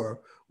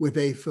war with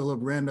A. Philip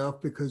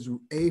Randolph because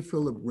A.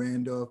 Philip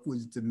Randolph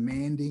was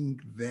demanding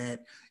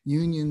that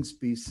unions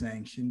be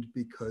sanctioned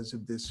because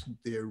of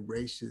their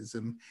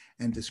racism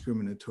and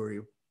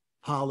discriminatory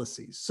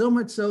policies. So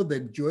much so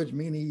that George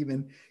Meany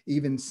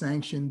even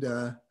sanctioned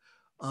A.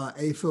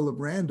 Philip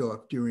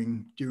Randolph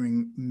during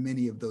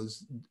many of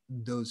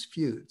those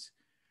feuds.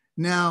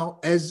 Now,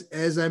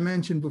 as I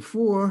mentioned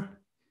before,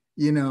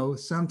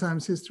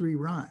 sometimes history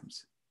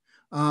rhymes.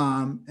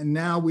 And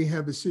now we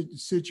have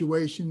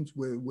situations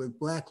with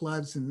Black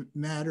Lives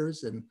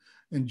Matters and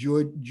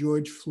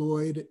George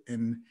Floyd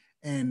and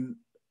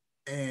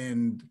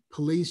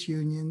police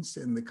unions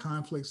and the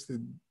conflicts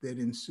that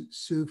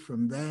ensue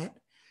from that.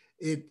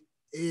 It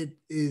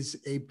is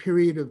a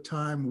period of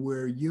time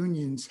where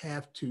unions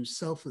have to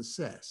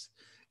self-assess.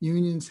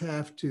 Unions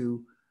have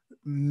to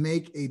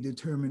make a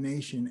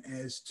determination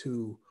as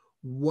to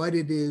what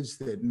it is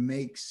that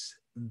makes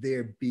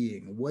their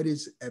being, what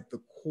is at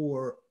the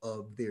core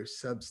of their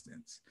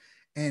substance.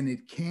 And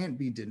it can't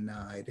be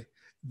denied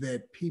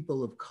that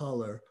people of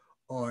color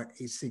are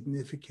a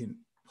significant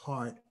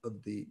part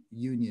of the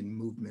union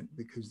movement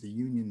because the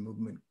union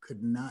movement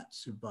could not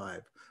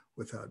survive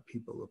without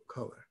people of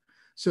color.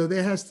 So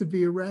there has to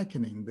be a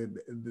reckoning,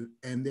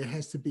 and there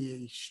has to be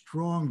a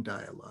strong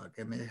dialogue,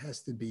 and there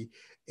has to be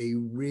a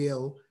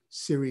real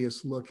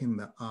serious look in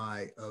the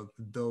eye of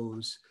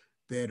those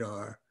that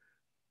are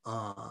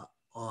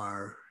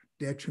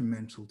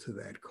detrimental to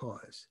that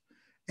cause.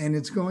 And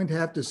it's going to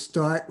have to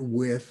start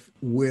with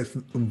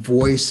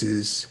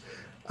voices,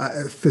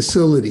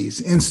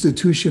 facilities,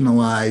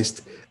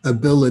 institutionalized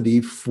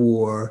ability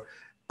for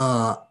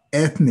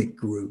ethnic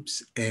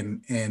groups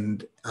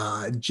and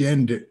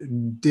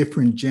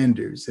different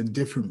genders and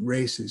different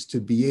races to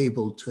be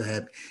able to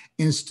have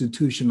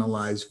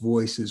institutionalized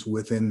voices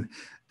within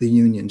the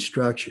union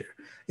structure.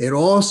 It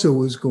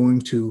also is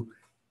going to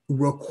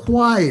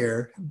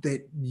require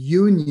that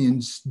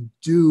unions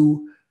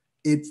do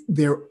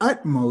their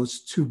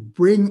utmost to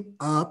bring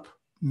up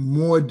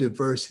more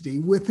diversity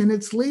within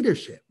its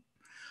leadership.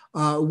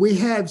 We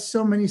have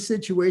so many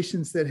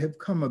situations that have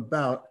come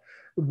about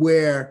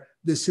where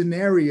the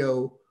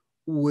scenario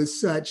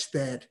was such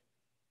that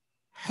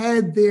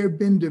had there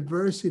been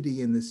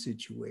diversity in the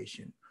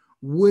situation,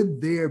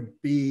 would there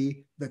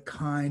be the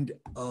kind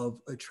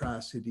of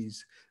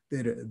atrocities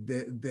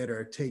that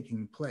are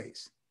taking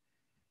place?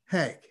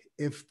 Heck,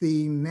 if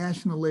the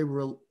if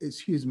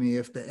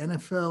the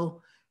NFL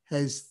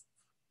has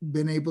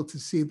been able to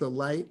see the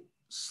light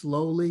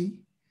slowly,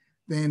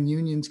 then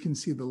unions can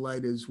see the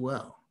light as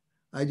well.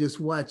 I just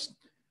watched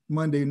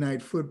Monday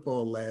Night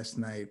Football last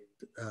night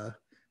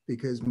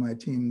because my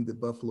team, the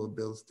Buffalo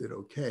Bills, did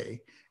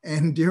okay.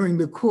 And during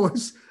the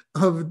course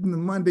of the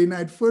Monday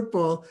Night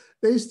Football,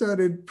 they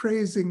started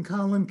praising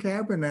Colin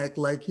Kaepernick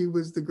like he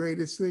was the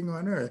greatest thing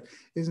on earth.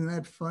 Isn't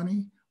that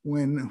funny?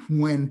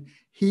 when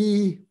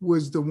he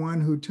was the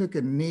one who took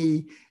a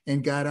knee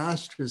and got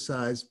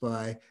ostracized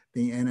by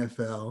the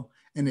NFL,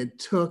 and it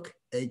took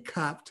a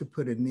cop to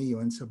put a knee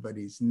on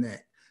somebody's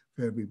neck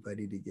for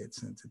everybody to get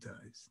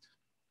sensitized.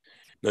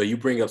 No, you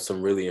bring up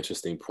some really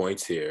interesting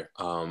points here,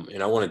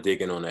 and I want to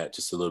dig in on that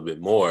just a little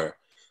bit more.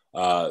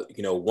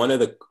 One of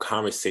the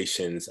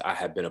conversations I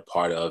have been a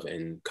part of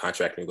in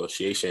contract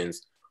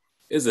negotiations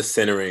is the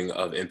centering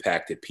of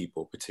impacted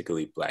people,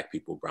 particularly Black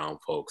people, brown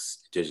folks,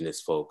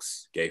 indigenous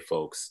folks, gay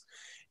folks.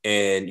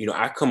 And,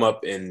 I come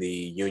up in the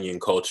union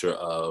culture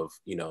of,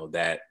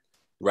 that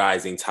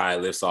rising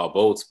tide lifts all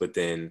boats, but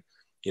then,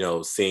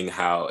 seeing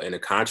how in a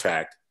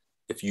contract,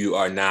 if you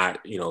are not,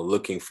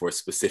 looking for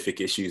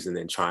specific issues and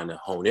then trying to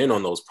hone in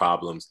on those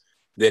problems,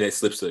 then it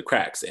slips through the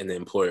cracks and the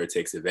employer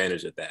takes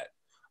advantage of that.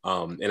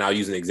 And I'll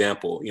use an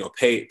example,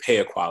 pay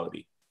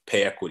equality,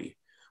 pay equity.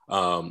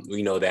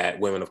 We know that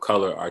women of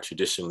color are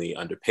traditionally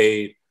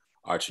underpaid,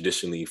 are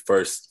traditionally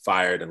first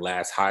fired and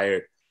last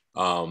hired.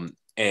 And,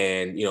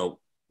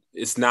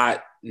 it's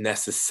not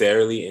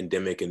necessarily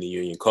endemic in the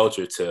union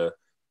culture to,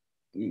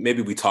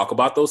 maybe we talk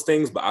about those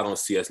things, but I don't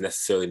see us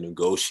necessarily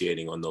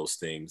negotiating on those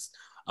things.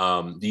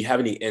 Do you have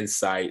any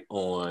insight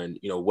on,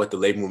 what the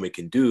labor movement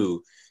can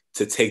do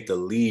to take the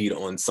lead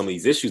on some of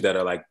these issues that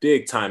are like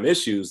big time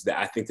issues that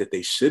I think that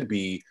they should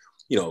be,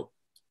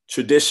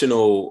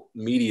 traditional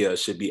media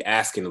should be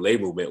asking the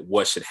labor movement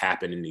what should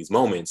happen in these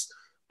moments,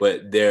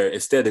 but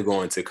instead they're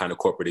going to kind of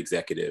corporate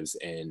executives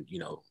and,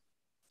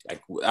 like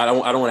I don't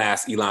want to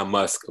ask Elon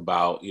Musk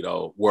about,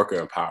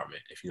 worker empowerment,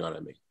 if you know what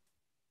I mean.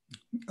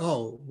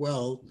 Oh,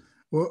 well,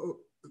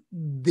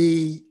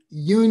 the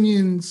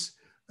unions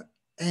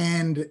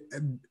and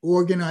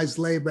organized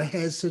labor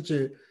has such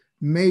a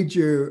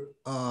major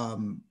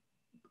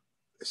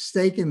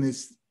stake in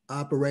this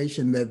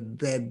operation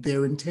that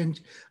their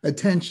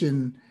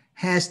attention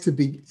has to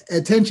be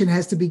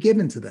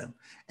given to them.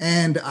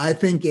 And I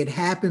think it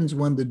happens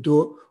when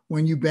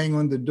you bang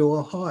on the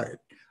door hard.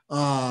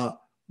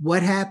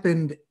 What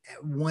happened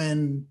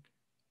when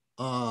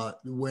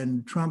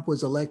Trump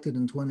was elected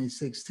in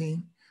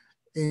 2016?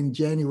 In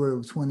January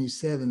of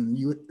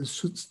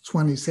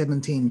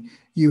 2017,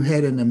 you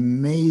had an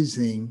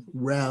amazing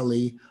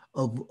rally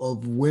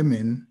of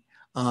women,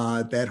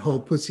 that whole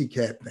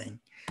pussycat thing.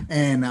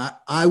 And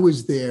I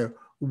was there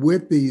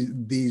with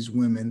these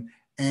women,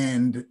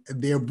 and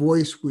their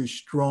voice was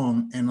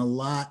strong, and a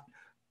lot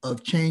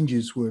of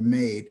changes were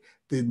made.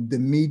 The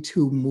Me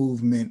Too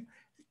movement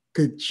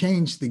could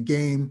change the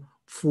game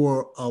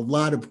for a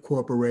lot of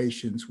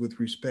corporations with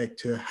respect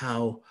to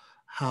how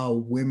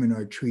women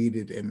are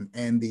treated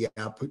and the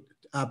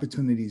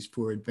opportunities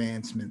for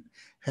advancement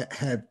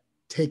have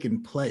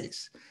taken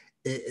place.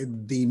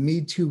 The Me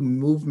Too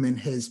movement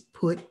has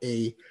put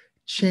a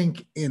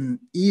chink in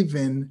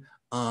even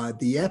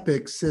the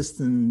EPIC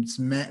system's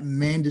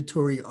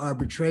mandatory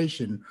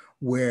arbitration,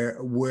 where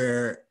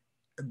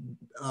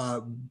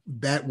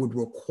that would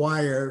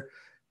require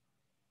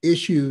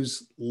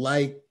issues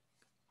like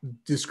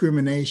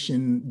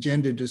discrimination,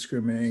 gender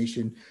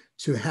discrimination,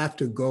 to have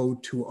to go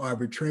to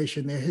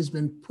arbitration. There has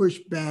been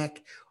pushback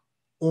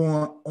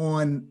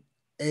on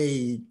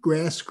a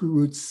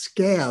grassroots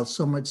scale,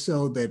 so much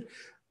so that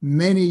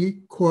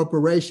many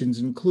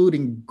corporations,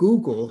 including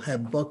Google,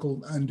 have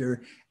buckled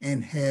under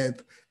and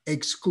have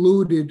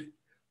excluded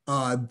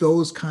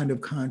those kind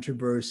of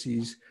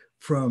controversies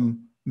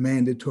from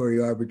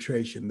mandatory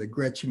arbitration, the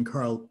Gretchen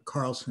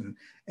Carlson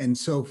and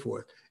so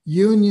forth.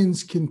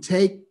 Unions can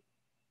take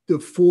the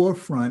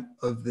forefront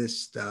of this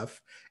stuff,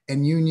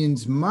 and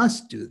unions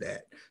must do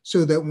that,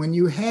 so that when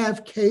you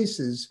have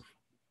cases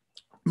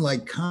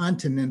like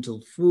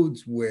Continental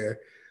Foods where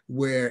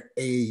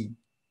a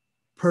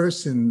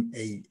person,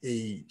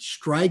 a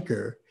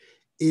striker,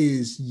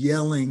 is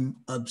yelling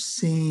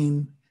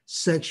obscene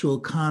sexual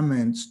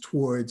comments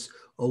towards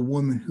a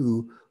woman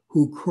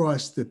who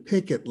crossed the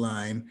picket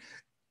line,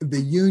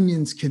 the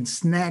unions can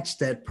snatch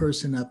that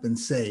person up and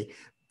say,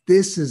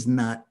 this is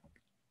not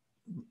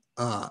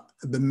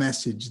the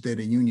message that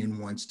a union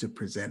wants to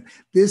present.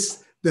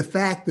 The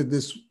fact that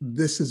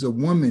this is a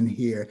woman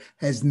here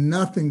has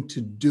nothing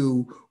to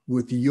do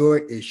with your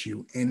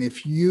issue. And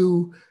if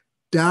you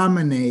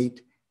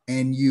dominate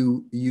and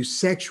you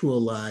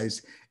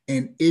sexualize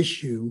an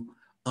issue,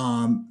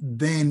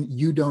 then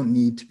you don't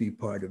need to be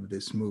part of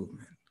this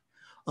movement.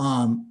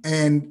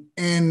 And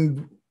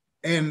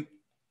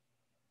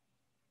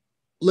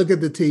look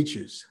at the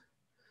teachers.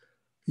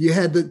 You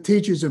had the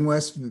teachers in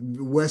West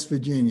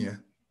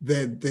Virginia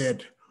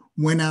that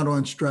went out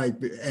on strike,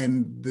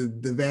 and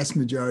the vast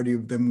majority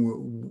of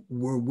them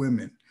were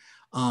women.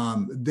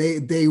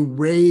 They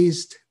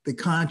raised the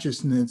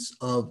consciousness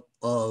of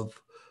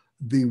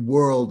the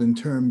world in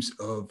terms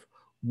of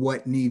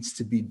what needs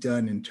to be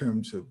done in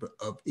terms of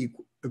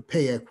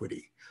pay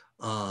equity,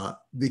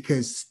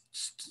 because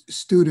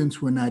students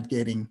were not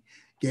getting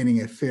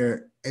a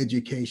fair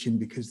education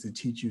because the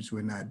teachers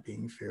were not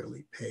being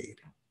fairly paid.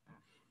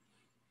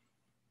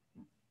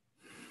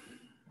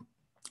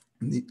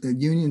 The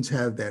unions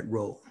have that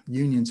role.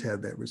 Unions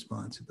have that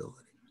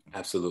responsibility.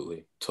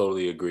 Absolutely.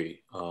 Totally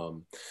agree.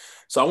 So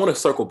I want to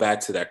circle back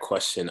to that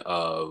question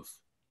of,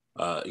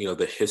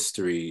 the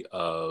history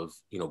of,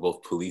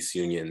 both police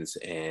unions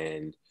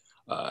and,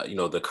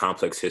 the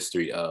complex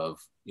history of,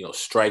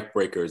 strike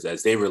breakers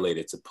as they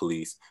related to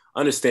police,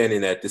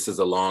 understanding that this is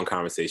a long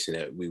conversation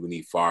that we would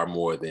need far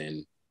more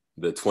than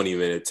the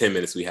 10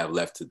 minutes we have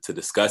left to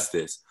discuss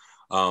this.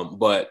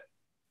 But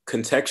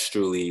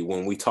contextually,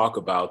 when we talk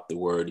about the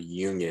word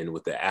union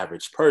with the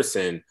average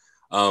person,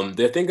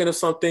 they're thinking of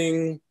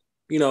something,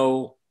 you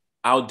know,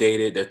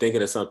 outdated. They're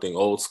thinking of something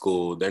old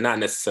school. They're not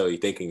necessarily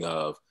thinking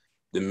of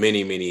the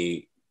many,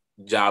 many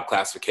job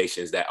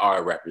classifications that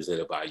are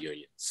represented by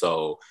unions.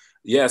 So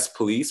yes,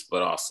 police,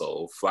 but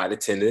also flight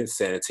attendants,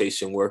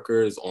 sanitation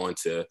workers, on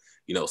to,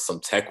 some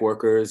tech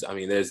workers. I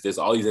mean, there's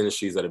all these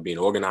industries that are being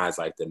organized,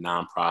 like the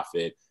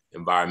nonprofit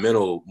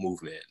environmental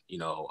movement,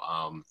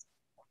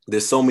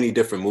 there's so many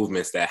different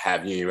movements that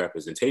have union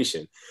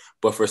representation.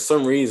 But for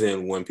some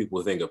reason, when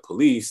people think of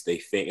police, they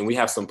think, and we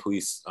have some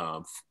police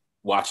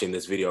watching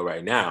this video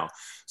right now.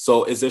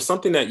 So is there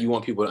something that you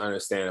want people to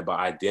understand about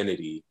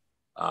identity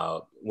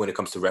when it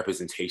comes to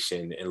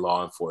representation in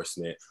law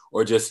enforcement,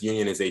 or just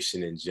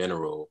unionization in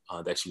general,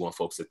 that you want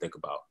folks to think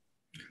about?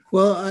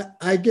 Well,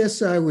 I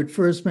guess I would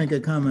first make a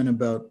comment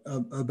about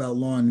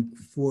law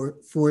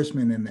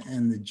enforcement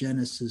and the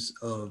genesis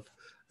of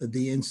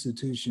the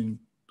institution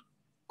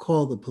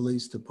called the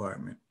police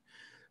department.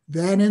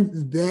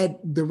 That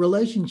the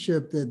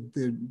relationship that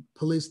the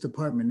police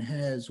department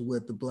has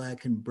with the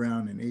Black and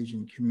brown and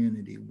Asian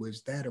community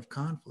was that of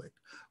conflict.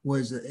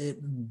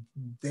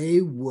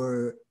 They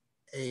were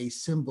a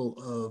symbol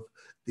of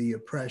the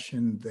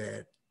oppression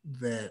that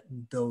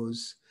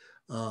those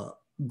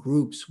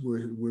groups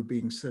were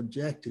being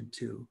subjected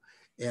to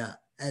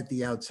at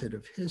the outset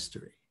of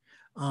history.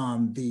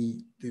 And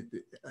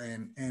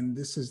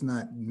this is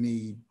not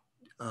me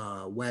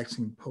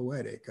waxing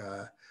poetic.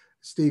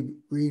 Steve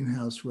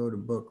Greenhouse wrote a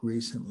book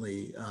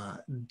recently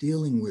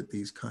dealing with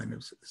these kind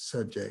of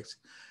subjects.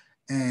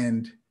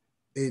 And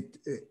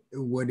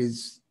what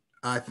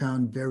I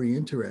found very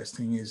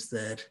interesting is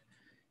that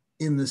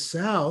in the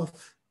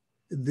South,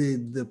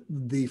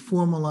 the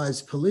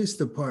formalized police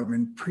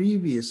department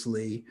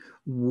previously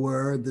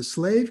were the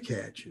slave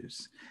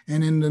catchers.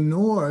 And in the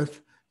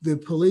North, the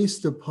police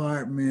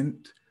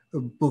department,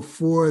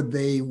 before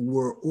they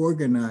were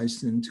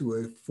organized into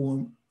a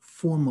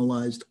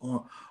formalized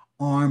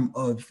arm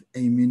of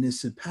a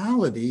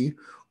municipality,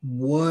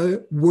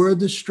 were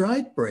the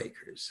strike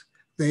breakers.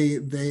 They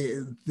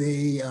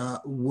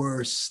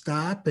were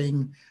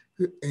stopping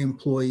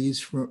employees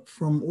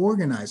from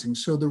organizing.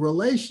 So the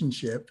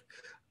relationship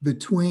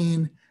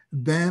between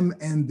them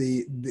and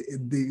the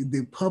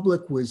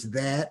public was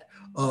that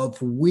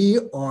of, we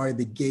are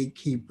the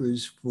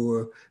gatekeepers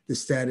for the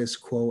status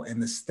quo,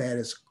 and the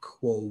status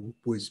quo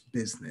was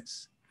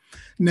business.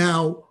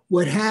 Now,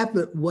 what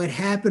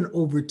happened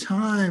over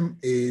time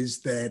is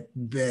that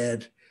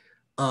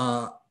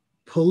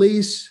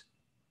police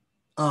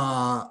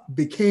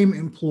became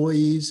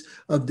employees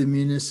of the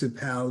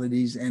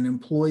municipalities, and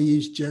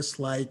employees, just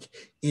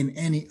like in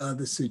any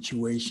other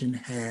situation,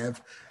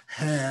 have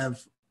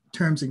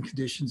terms and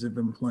conditions of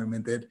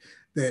employment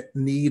that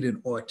need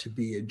and ought to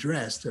be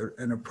addressed,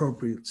 and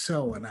appropriate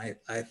so. And I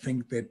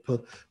think that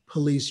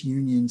police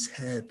unions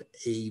have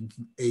a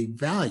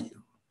value.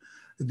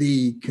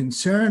 The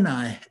concern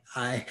I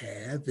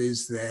have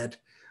is that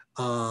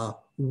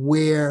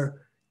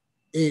where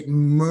it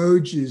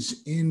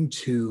merges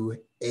into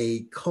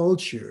a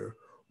culture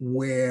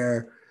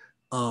where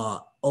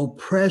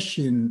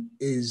oppression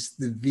is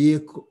the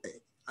vehicle,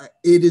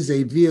 it is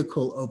a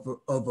vehicle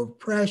of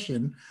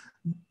oppression,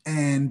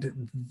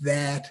 and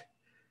that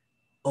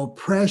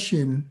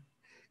oppression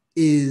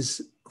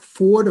is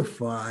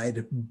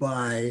fortified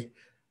by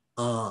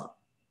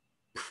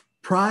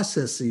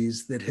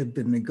processes that have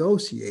been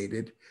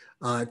negotiated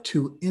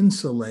to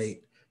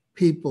insulate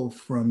people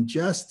from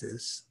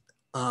justice,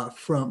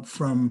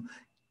 from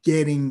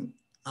getting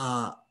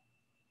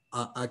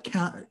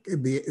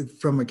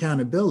from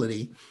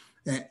accountability.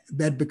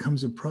 That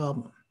becomes a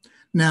problem.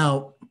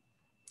 Now,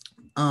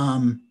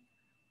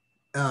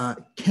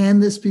 can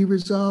this be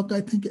resolved?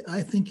 I think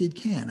it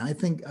can. I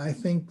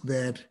think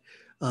that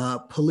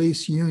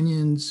police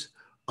unions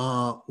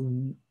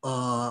will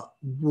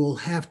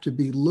have to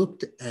be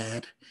looked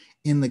at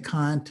in the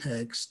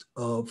context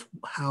of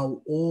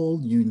how all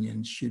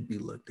unions should be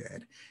looked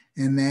at.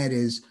 And that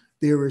is,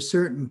 there are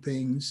certain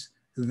things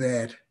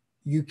that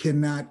you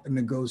cannot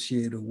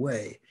negotiate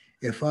away.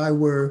 If I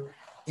were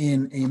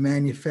in a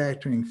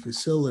manufacturing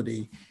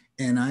facility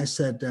and I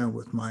sat down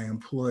with my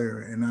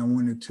employer and I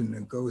wanted to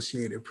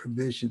negotiate a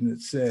provision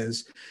that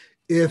says,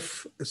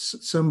 if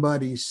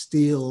somebody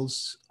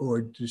steals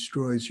or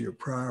destroys your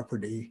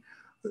property,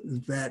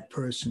 that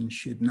person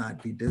should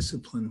not be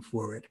disciplined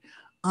for it,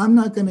 I'm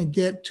not going to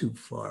get too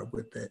far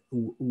with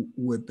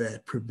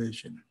that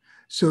provision.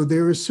 So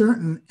there are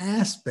certain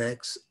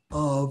aspects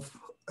of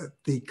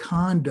the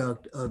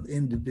conduct of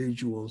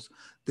individuals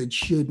that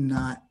should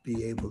not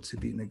be able to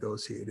be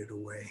negotiated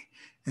away.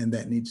 And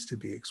that needs to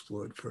be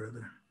explored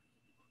further.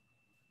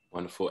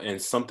 Wonderful. And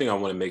something I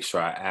want to make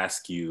sure I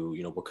ask you,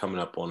 we're coming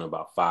up on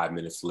about 5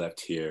 minutes left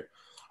here.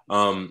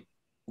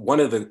 One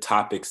of the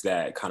topics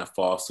that kind of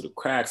falls through the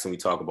cracks when we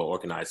talk about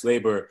organized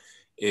labor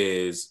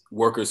is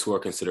workers who are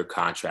considered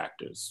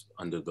contractors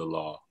under the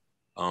law,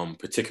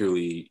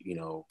 particularly,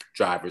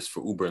 drivers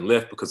for Uber and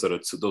Lyft, because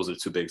those are the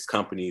two biggest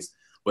companies.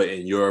 But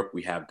in Europe,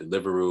 we have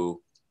Deliveroo.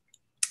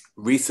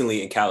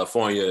 Recently in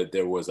California,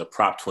 there was a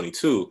Prop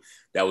 22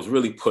 that was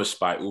really pushed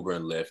by Uber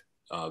and Lyft,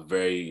 a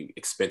very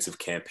expensive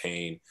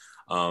campaign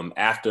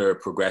after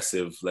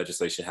progressive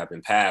legislation had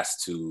been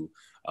passed to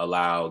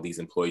allow these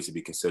employees to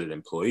be considered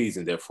employees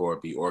and therefore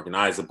be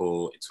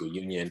organizable into a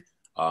union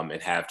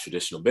and have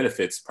traditional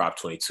benefits. Prop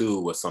 22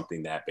 was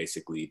something that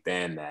basically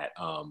banned that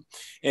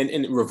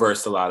and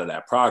reversed a lot of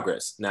that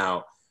progress.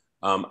 Now,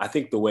 I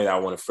think the way I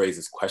want to phrase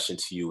this question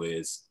to you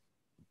is,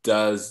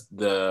 does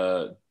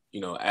that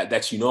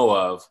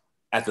of,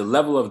 at the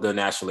level of the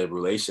National Labor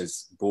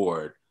Relations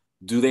Board,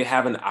 do they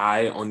have an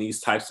eye on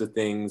these types of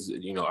things?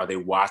 Are they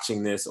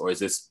watching this, or is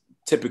this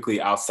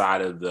typically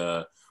outside of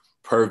the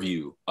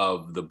purview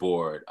of the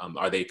board?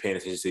 Are they paying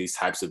attention to these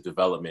types of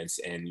developments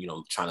and,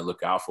 trying to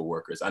look out for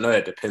workers? I know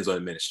that depends on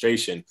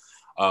administration.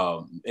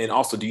 And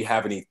also, do you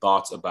have any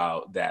thoughts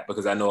about that?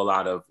 Because I know a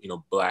lot of,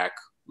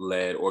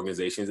 Black-led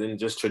organizations and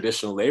just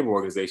traditional labor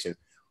organizations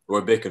were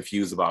a bit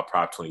confused about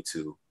Prop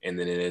 22, and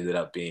then it ended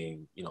up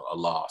being, a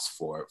loss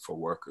for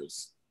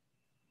workers.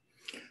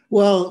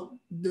 Well,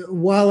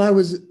 while I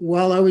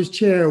was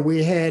chair,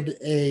 we had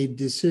a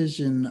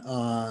decision,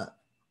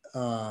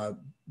 the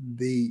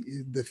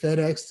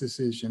FedEx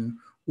decision,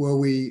 where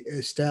we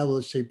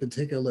established a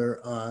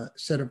particular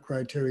set of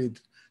criteria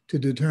to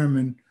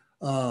determine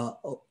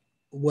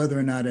whether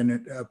or not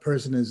a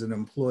person is an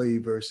employee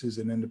versus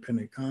an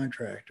independent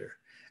contractor.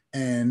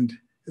 And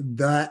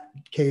that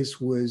case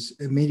was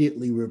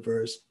immediately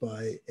reversed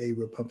by a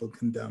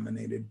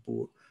Republican-dominated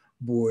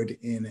board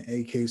in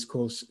a case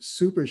called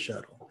Super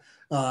Shuttle.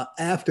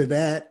 After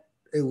that,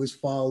 it was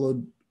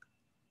followed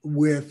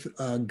with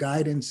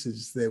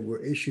guidances that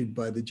were issued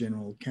by the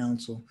General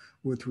Counsel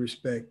with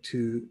respect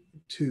to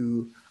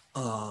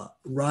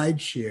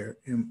rideshare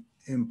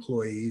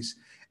employees.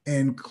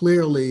 And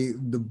clearly,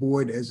 the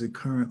board, as it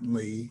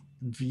currently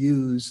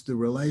views the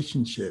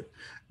relationship,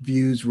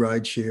 views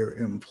rideshare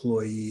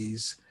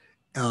employees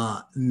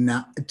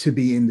not to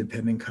be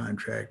independent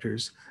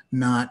contractors,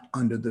 not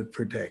under the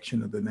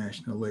protection of the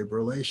National Labor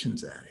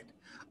Relations Act.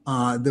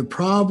 The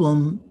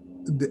problem,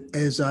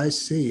 as I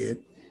see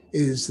it,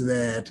 is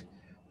that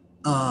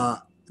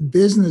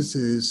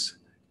businesses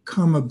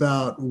come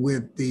about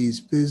with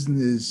these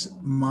business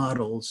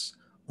models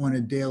on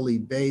a daily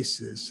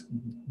basis,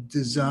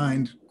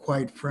 designed,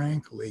 quite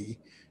frankly,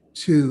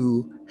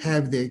 to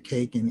have their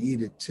cake and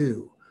eat it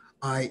too,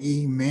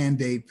 i.e.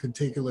 mandate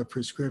particular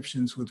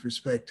prescriptions with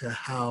respect to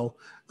how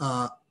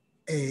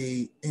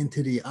a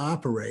entity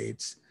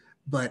operates,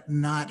 but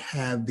not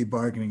have the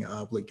bargaining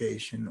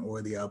obligation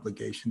or the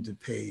obligation to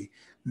pay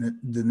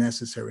the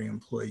necessary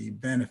employee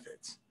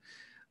benefits.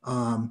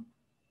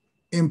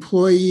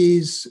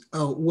 Employees,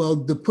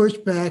 the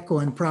pushback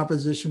on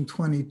Proposition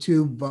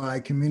 22 by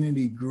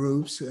community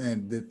groups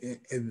and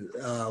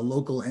the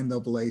local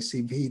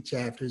NAACP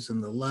chapters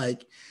and the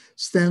like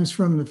stems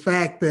from the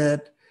fact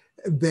that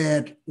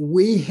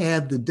we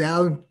have the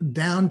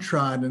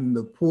downtrodden,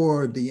 the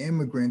poor, the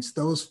immigrants,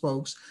 those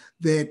folks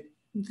that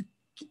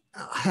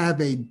have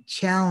a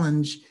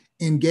challenge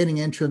in getting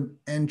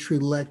entry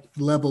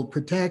level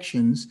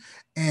protections.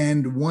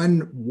 And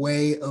one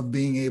way of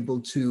being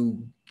able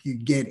to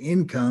get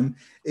income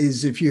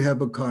is if you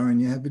have a car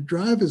and you have a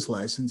driver's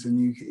license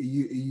and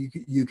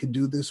you could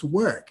do this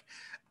work.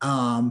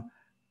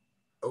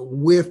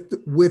 With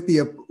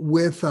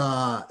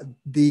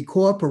the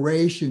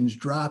corporations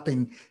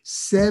dropping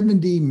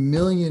 $70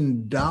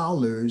 million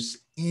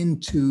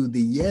into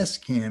the Yes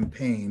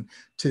campaign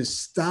to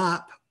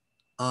stop,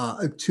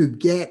 to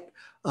get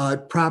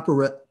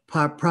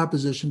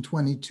Proposition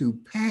 22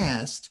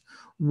 passed,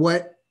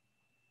 what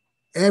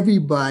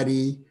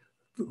everybody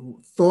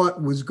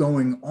thought was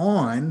going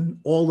on,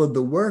 all of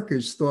the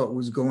workers thought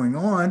was going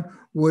on,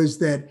 was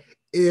that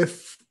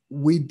if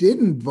we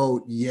didn't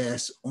vote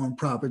yes on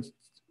Proposition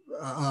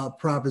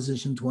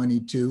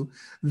 22,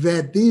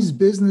 that these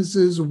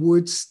businesses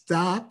would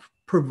stop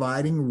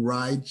providing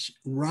ride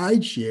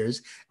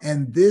shares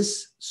and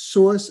this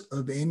source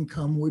of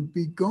income would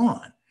be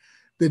gone.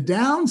 The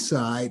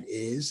downside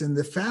is, and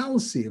the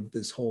fallacy of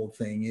this whole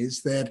thing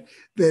is that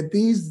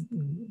these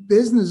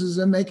businesses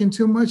are making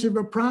too much of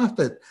a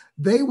profit.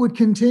 They would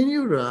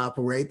continue to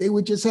operate. They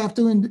would just have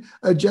to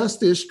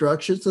adjust their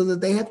structure so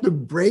that they have to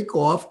break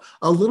off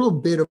a little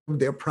bit of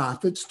their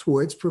profits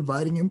towards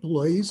providing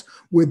employees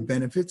with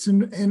benefits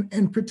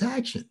and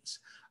protections.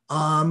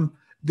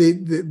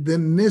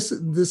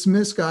 This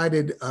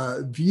misguided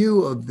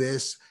view of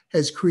this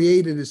has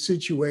created a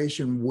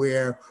situation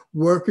where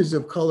workers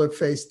of color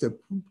face the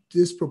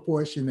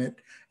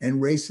disproportionate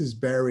and raises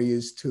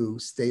barriers to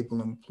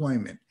stable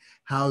employment,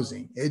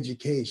 housing,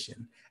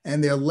 education.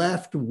 And they're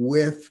left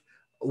with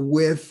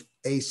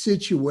a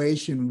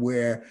situation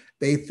where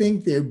they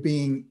think they're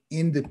being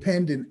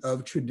independent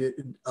of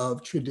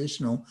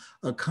traditional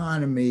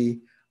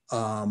economy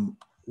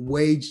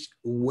wage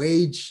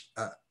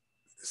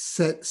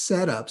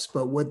setups,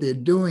 but what they're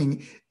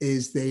doing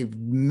is they're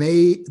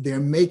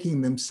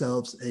making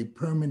themselves a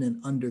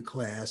permanent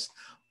underclass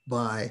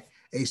by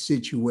a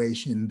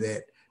situation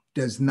that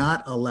does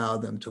not allow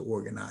them to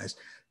organize.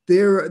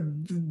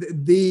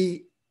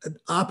 The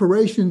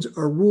operations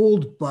are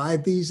ruled by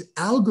these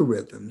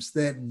algorithms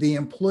that the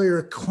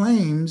employer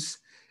claims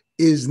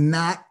is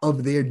not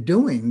of their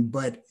doing,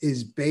 but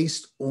is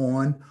based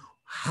on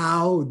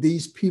how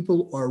these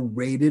people are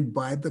rated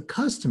by the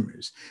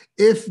customers.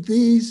 If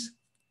these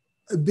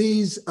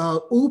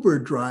Uber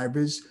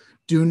drivers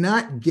do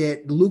not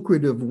get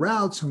lucrative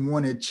routes and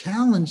want to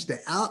challenge the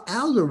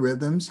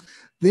algorithms,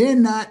 they're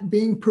not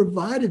being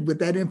provided with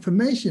that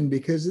information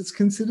because it's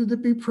considered to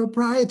be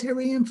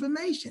proprietary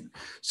information.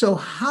 So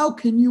how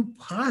can you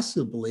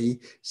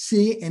possibly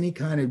see any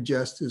kind of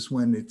justice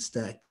when it's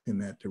stacked in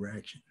that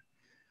direction?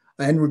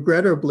 And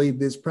regrettably,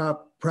 this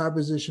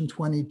Proposition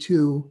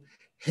 22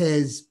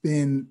 has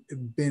been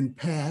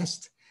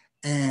passed,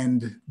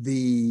 and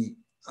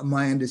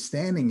my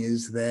understanding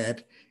is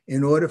that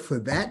in order for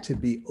that to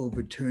be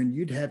overturned,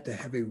 you'd have to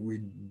have a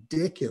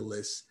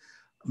ridiculous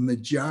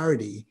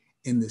majority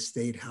in the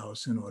state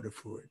house in order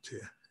for it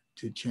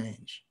to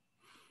change.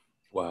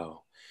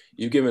 Wow.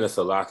 You've given us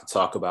a lot to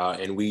talk about,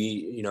 and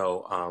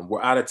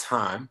we're out of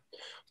time,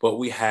 but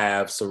we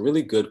have some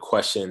really good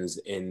questions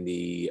in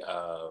the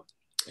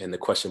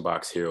question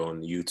box here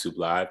on YouTube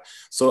Live.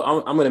 So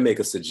I'm going to make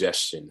a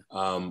suggestion.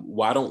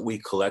 Why don't we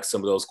collect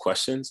some of those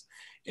questions?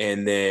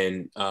 And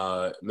then,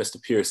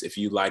 Mr. Pearce, if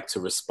you'd like to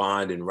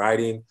respond in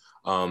writing,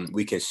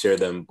 we can share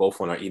them both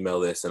on our email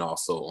list and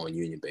also on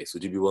Union Base.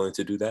 Would you be willing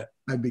to do that?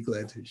 I'd be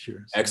glad to,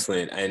 sure.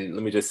 Excellent. And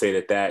let me just say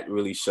that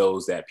really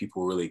shows that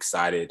people are really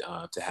excited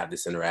to have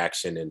this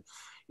interaction. And,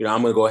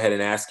 I'm going to go ahead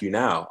and ask you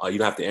now. You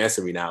don't have to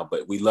answer me now,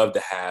 but we'd love to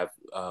have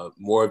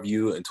more of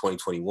you in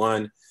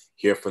 2021,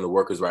 hear from the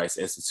Workers' Rights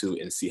Institute,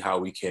 and see how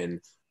we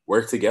can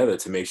work together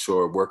to make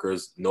sure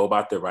workers know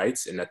about their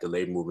rights and that the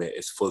labor movement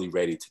is fully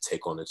ready to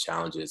take on the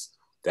challenges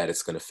that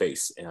it's going to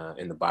face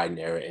in the Biden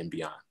era and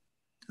beyond.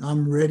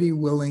 I'm ready,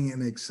 willing,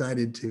 and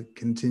excited to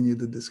continue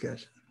the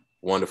discussion.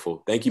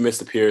 Wonderful. Thank you,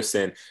 Mr. Pearce.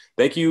 And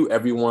thank you,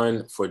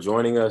 everyone, for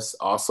joining us.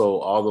 Also,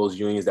 all those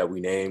unions that we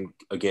named,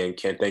 again,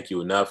 can't thank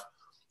you enough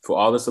for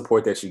all the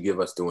support that you give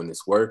us doing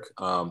this work.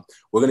 We're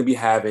going to be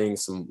having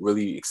some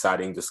really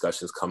exciting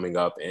discussions coming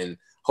up, and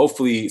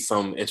hopefully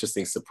some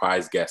interesting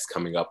surprise guests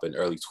coming up in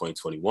early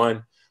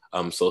 2021.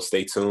 So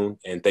stay tuned,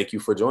 and thank you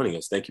for joining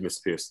us. Thank you,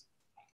 Mr. Pearce.